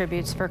touching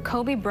tributes for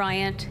Kobe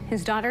Bryant,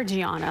 his daughter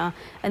Gianna,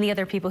 and the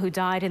other people who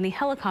died in the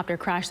helicopter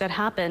crash that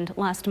happened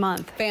last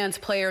month. Fans,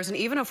 players, and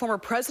even a former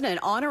president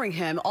honoring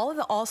him, all of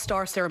the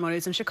All-Star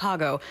ceremonies in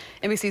Chicago.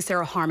 NBC's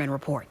Sarah Harmon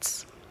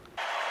reports.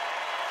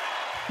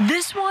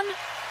 This one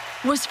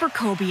was for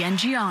Kobe and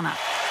Gianna.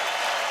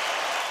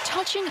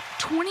 Touching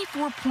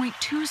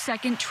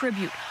 24.2-second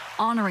tribute,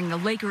 honoring the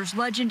Lakers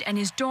legend and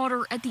his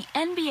daughter at the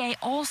NBA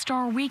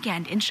All-Star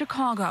Weekend in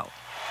Chicago.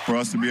 For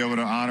us to be able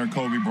to honor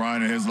Kobe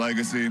Bryant and his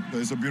legacy,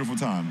 it's a beautiful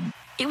time.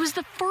 It was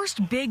the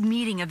first big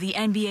meeting of the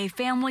NBA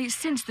family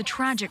since the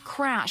tragic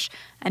crash,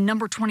 and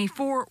number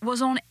 24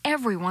 was on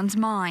everyone's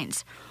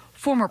minds.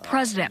 Former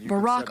President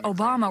Barack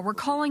Obama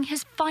recalling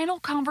his final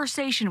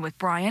conversation with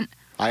Bryant.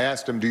 I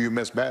asked him, do you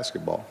miss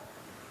basketball?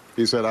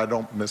 He said, I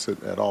don't miss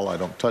it at all. I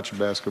don't touch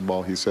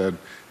basketball. He said,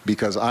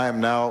 because I am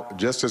now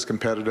just as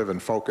competitive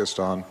and focused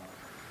on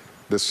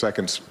this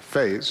second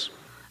phase.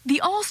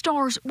 The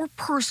All-Stars were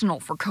personal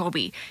for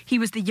Kobe. He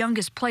was the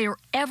youngest player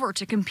ever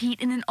to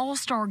compete in an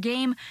All-Star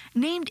game,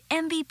 named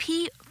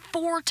MVP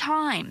 4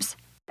 times.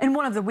 In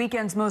one of the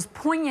weekend's most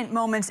poignant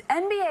moments,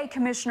 NBA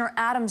Commissioner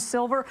Adam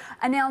Silver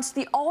announced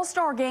the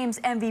All-Star Game's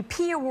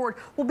MVP award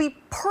will be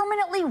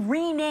permanently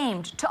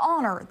renamed to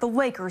honor the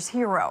Lakers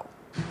hero.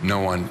 No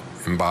one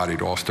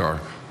embodied All-Star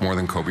more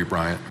than Kobe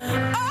Bryant.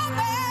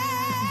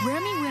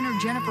 Grammy winner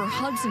Jennifer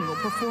Hudson will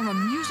perform a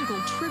musical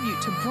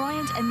tribute to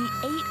Bryant and the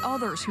 8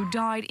 others who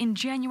died in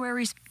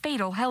January's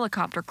fatal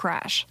helicopter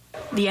crash.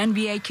 The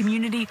NBA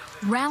community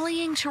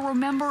rallying to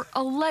remember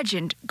a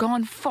legend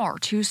gone far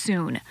too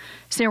soon.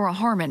 Sarah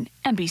Harmon,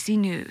 NBC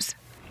News.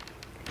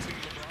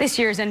 This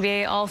year's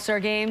NBA All-Star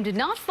Game did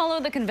not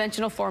follow the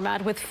conventional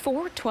format with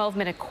 4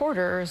 12-minute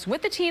quarters,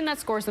 with the team that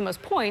scores the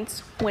most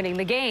points winning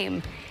the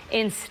game.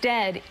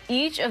 Instead,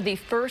 each of the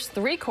first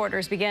 3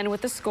 quarters began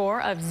with a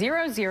score of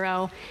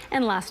 0-0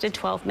 and lasted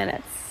 12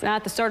 minutes.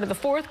 At the start of the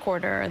 4th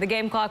quarter, the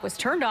game clock was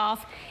turned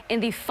off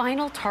and the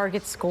final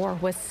target score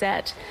was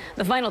set.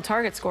 The final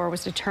target score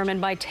was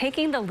determined by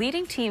taking the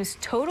leading team's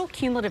total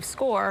cumulative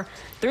score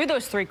through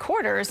those 3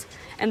 quarters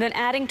and then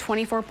adding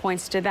 24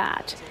 points to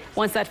that.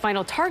 Once that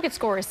final target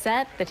score is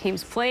set, the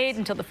teams played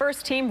until the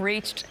first team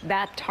reached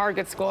that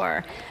target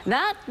score.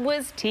 That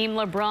was Team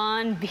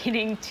LeBron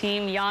beating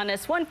Team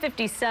Giannis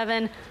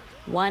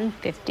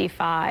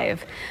 157-155.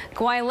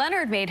 Kawhi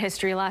Leonard made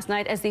history last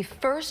night as the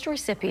first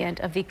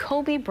recipient of the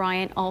Kobe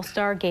Bryant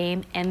All-Star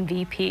Game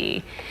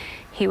MVP.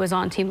 He was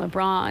on Team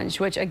LeBron,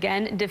 which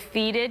again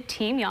defeated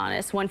Team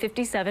Giannis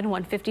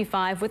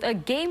 157-155 with a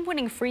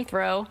game-winning free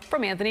throw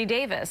from Anthony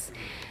Davis.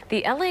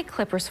 The LA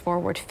Clippers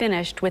forward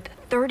finished with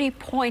 30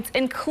 points,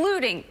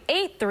 including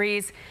 8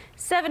 threes,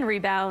 7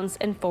 rebounds,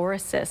 and 4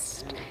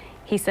 assists.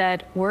 He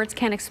said words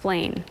can't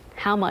explain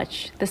how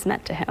much this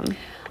meant to him.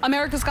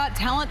 America's Got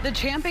Talent, the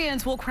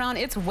champions will crown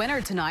its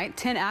winner tonight.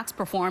 10 acts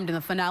performed in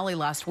the finale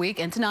last week,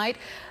 and tonight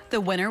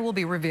the winner will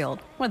be revealed.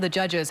 One of the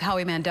judges,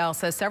 Howie Mandel,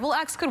 says several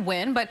acts could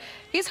win, but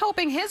he's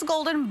hoping his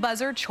golden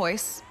buzzer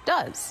choice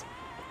does.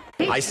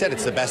 I said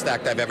it's the best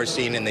act I've ever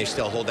seen, and they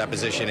still hold that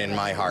position in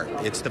my heart.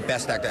 It's the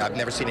best act. I've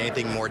never seen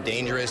anything more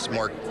dangerous,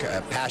 more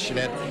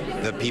passionate,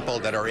 the people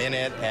that are in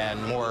it,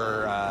 and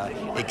more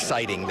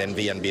exciting than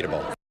The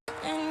Unbeatable.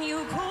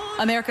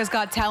 America's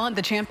Got Talent,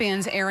 the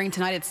champions, airing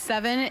tonight at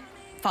 7,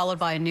 followed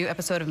by a new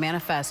episode of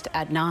Manifest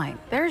at 9.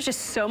 There's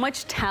just so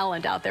much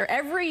talent out there.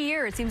 Every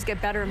year it seems to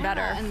get better and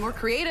better. And more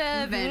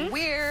creative and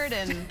weird.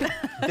 And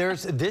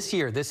There's this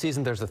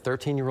season, there's a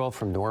 13-year-old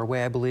from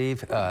Norway, I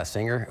believe,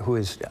 singer, who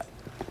is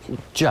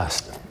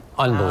just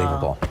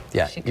unbelievable. Wow.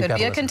 Yeah, she could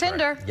be a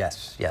contender.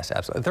 Yes, yes,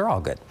 absolutely. They're all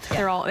good.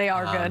 They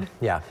are good.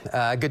 Yeah,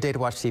 good day to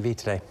watch TV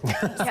today.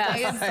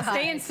 Yeah,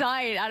 stay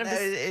inside out of this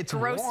it's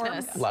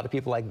grossness. Warm. A lot of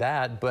people like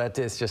that, but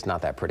it's just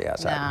not that pretty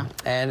outside. Nah.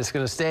 And it's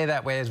going to stay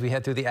that way as we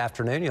head through the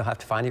afternoon. You'll have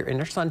to find your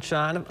inner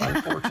sunshine.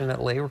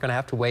 Unfortunately, we're going to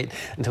have to wait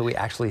until we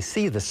actually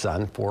see the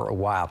sun for a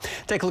while.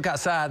 Take a look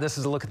outside. This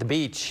is a look at the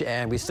beach,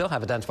 and we still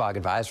have a dense fog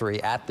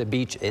advisory at the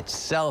beach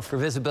itself for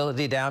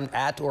visibility down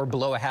at or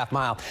below a half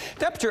mile.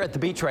 Temperature at the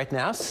beach right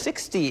now,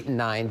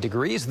 69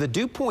 degrees. The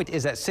dew point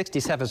is at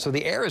 67, so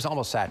the air is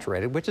almost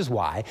saturated, which is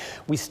why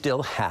we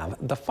still have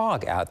the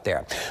fog out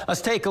there.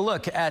 Let's take a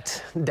look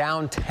at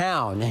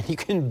downtown, and you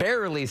can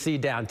barely see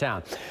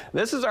downtown.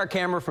 This is our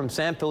camera from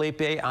San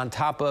Felipe on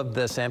top of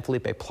the San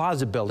Felipe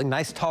Plaza building.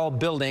 Nice tall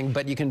building,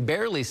 but you can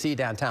barely see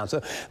downtown.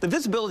 So the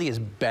visibility is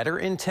better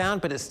in town,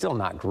 but it's still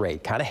not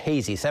great. Kind of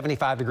hazy.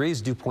 75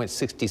 degrees, dew point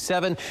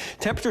 67.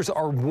 Temperatures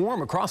are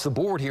warm across the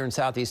board here in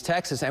Southeast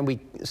Texas, and we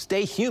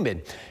stay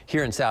humid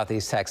here in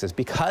Southeast Texas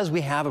because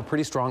we have a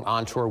pretty strong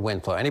onshore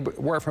wind flow,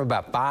 anywhere from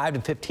about 5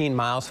 to 15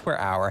 miles per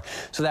hour.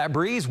 So that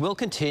breeze will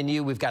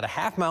continue. We've got a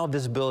half-mile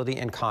visibility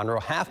in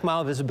Conroe,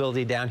 half-mile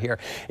visibility down here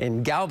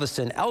in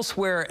Galveston.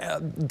 Elsewhere,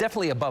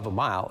 definitely above a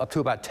mile, up to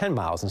about 10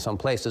 miles in some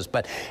places.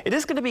 But it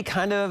is going to be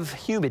kind of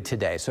humid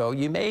today, so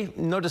you may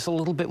notice a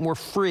little bit more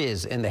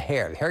frizz in the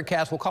hair. The hair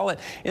cast, we'll call it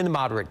in the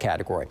moderate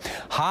category.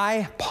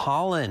 High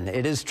pollen.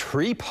 It is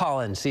tree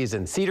pollen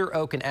season. Cedar,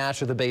 oak, and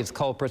ash are the biggest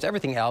culprits.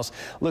 Everything else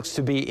looks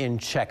to be in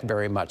check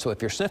very much. So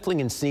if you're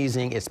sniffling and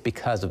sneezing, it's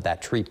because of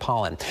that tree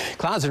pollen.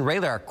 Clouds and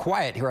radar are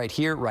quiet right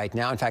here, right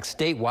now. In fact,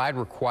 statewide,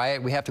 we're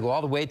quiet. We have to go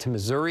all the way to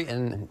Missouri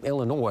and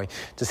Illinois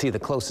to see the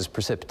closest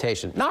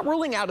precipitation. Not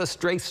ruling out a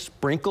stray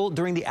sprinkle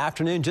during the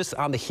afternoon, just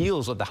on the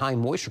heels of the high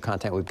moisture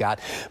content we've got.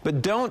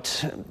 But don't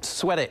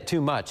sweat it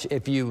too much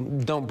if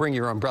you don't bring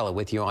your umbrella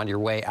with you on your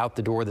way out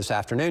the door this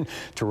afternoon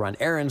to run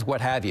errands,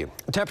 what have you.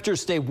 The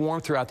temperatures stay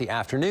warm throughout the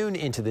afternoon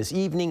into this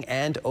evening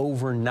and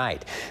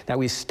overnight. Now,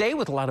 we stay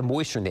with a lot of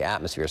moisture in the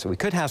atmosphere, so we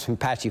could have some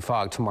patchy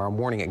fog tomorrow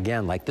morning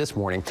again, like this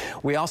morning.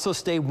 We also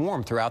stay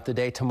warm throughout the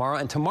day tomorrow,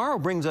 and tomorrow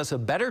brings us a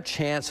better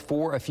chance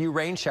for a few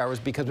rain showers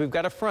because we've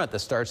got a front that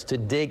starts to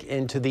dig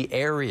into the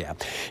area.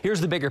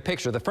 Here's the bigger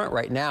picture. The front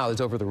right now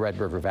is over the Red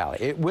River Valley.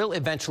 It will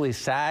eventually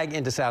sag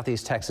into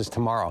Southeast Texas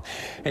tomorrow.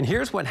 And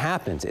here's what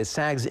happens. It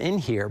sags in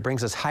here,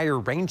 brings us higher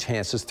rain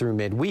chances through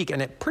midweek,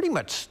 and it pretty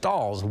much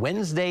stalls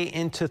Wednesday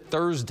into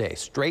Thursday,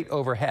 straight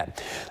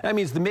overhead. That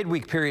means the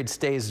midweek period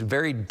stays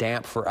very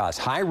damp for us.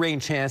 High rain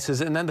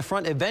chances, and then the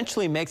front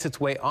eventually makes its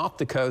way off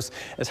the coast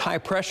as high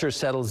pressure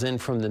settles in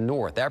from the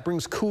north. That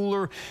brings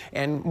cooler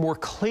and more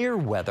clear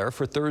weather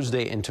for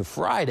Thursday into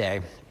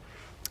Friday.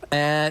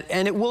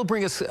 And it will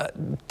bring us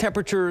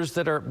temperatures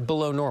that are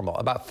below normal,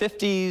 about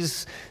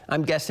 50s,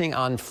 I'm guessing,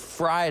 on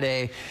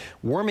Friday,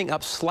 warming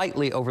up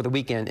slightly over the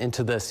weekend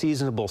into the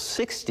seasonable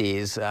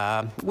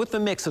 60s with a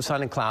mix of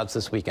sun and clouds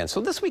this weekend.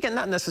 So this weekend,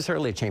 not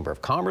necessarily a Chamber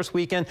of Commerce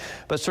weekend,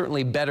 but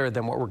certainly better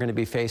than what we're going to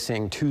be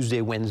facing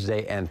Tuesday,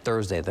 Wednesday, and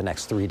Thursday, the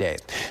next 3 days.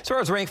 As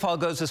far as rainfall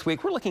goes this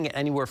week, we're looking at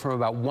anywhere from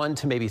about 1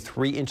 to maybe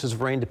 3 inches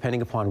of rain,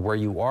 depending upon where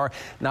you are.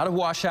 Not a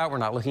washout. We're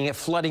not looking at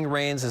flooding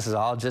rains. This is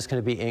all just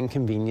going to be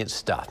inconvenient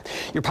stuff.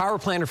 Your power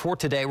planner for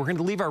today, we're going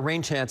to leave our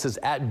rain chances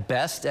at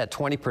best at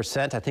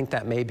 20%. I think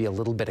that may be a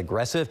little bit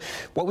aggressive.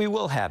 What we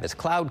will have is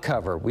cloud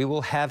cover. We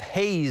will have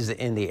haze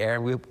in the air,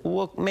 and we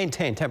will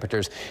maintain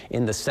temperatures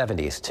in the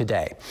 70s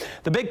today.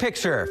 The big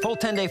picture, full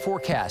 10-day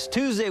forecast.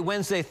 Tuesday,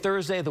 Wednesday,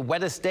 Thursday, the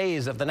wettest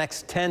days of the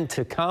next 10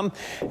 to come.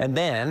 And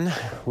then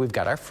we've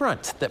got our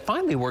front that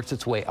finally works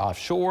its way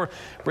offshore,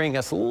 bringing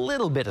us a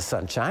little bit of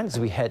sunshine as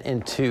we head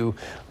into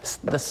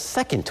the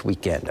second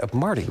weekend of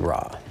Mardi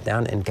Gras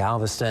down in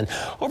Galveston.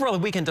 Overall, the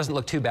weekend doesn't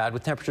look too bad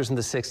with temperatures in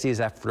the 60s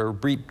after a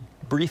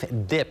brief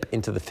dip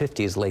into the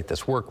 50s late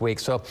this work week.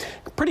 So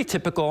pretty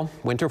typical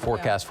winter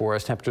forecast for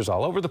us. Temperatures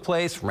all over the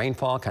place,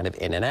 rainfall kind of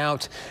in and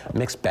out, a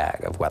mixed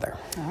bag of weather.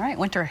 All right,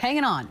 winter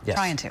hanging on,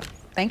 trying to.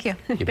 Thank you.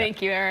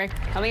 Thank you, Eric.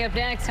 Coming up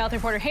next, health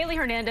reporter Haley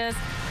Hernandez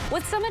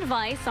with some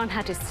advice on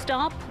how to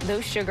stop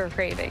those sugar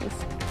cravings.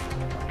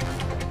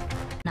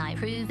 I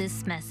approve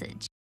this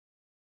message.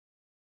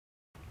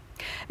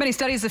 Many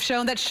studies have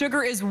shown that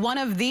sugar is one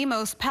of the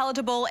most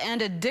palatable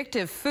and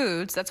addictive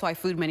foods. That's why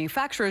food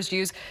manufacturers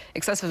use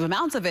excessive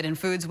amounts of it in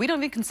foods we don't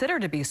even consider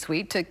to be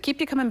sweet to keep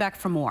you coming back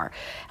for more.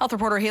 Health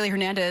reporter Haley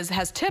Hernandez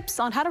has tips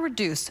on how to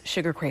reduce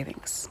sugar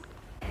cravings.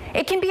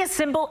 It can be as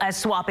simple as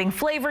swapping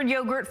flavored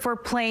yogurt for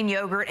plain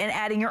yogurt and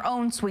adding your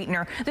own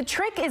sweetener. The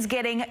trick is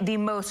getting the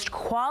most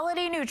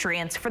quality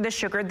nutrients for the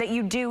sugar that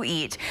you do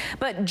eat.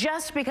 But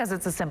just because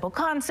it's a simple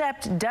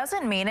concept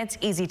doesn't mean it's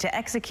easy to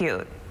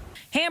execute.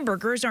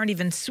 Hamburgers aren't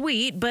even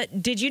sweet,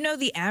 but did you know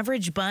the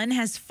average bun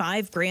has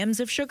 5 grams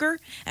of sugar?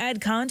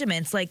 Add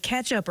condiments like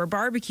ketchup or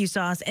barbecue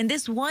sauce, and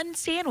this one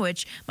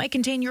sandwich might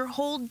contain your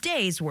whole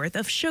day's worth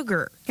of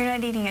sugar. You're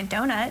not eating a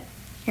donut.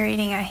 You're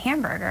eating a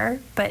hamburger,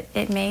 but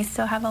it may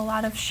still have a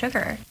lot of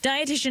sugar.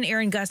 Dietitian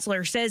Erin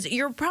Gussler says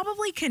you're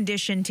probably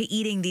conditioned to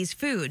eating these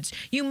foods.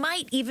 You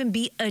might even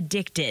be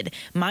addicted.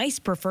 Mice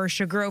prefer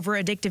sugar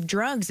over addictive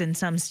drugs in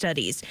some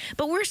studies.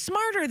 But we're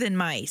smarter than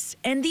mice,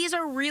 and these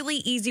are really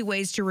easy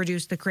ways to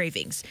reduce the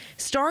cravings.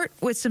 Start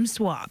with some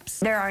swaps.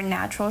 There are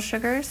natural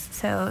sugars,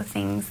 so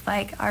things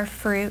like our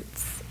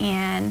fruits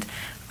and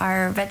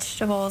our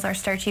vegetables, our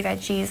starchy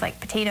veggies like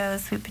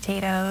potatoes, sweet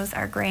potatoes,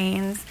 our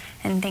grains,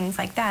 and things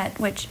like that,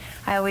 which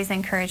I always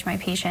encourage my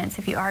patients,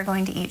 if you are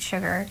going to eat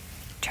sugar,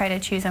 try to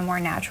choose a more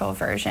natural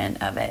version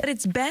of it. But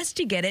it's best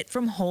to get it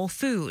from whole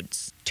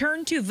foods.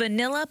 Turn to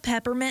vanilla,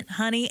 peppermint,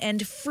 honey,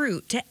 and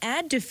fruit to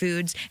add to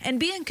foods and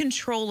be in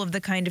control of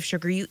the kind of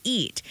sugar you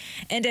eat.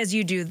 And as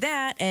you do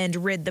that and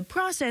rid the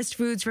processed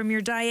foods from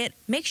your diet,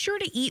 make sure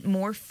to eat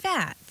more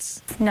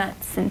fats.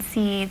 Nuts and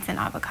seeds and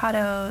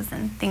avocados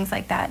and things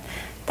like that.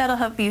 That'll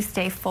help you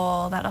stay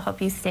full. That'll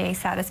help you stay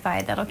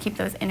satisfied. That'll keep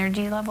those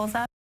energy levels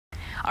up.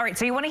 All right,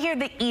 so you want to hear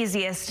the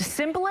easiest,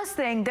 simplest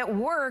thing that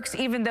works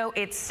even though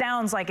it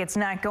sounds like it's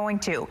not going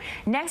to.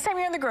 Next time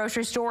you're in the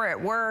grocery store,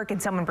 at work, and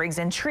someone brings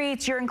in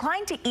treats, you're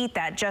inclined to eat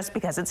that just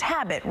because it's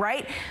habit,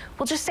 right?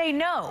 Well, just say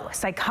no.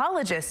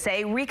 Psychologists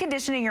say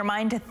reconditioning your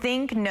mind to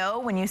think no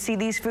when you see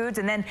these foods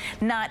and then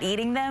not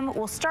eating them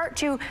will start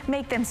to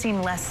make them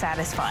seem less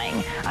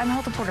satisfying. I'm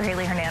health reporter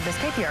Haley Hernandez,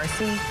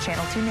 KPRC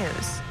Channel 2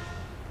 News.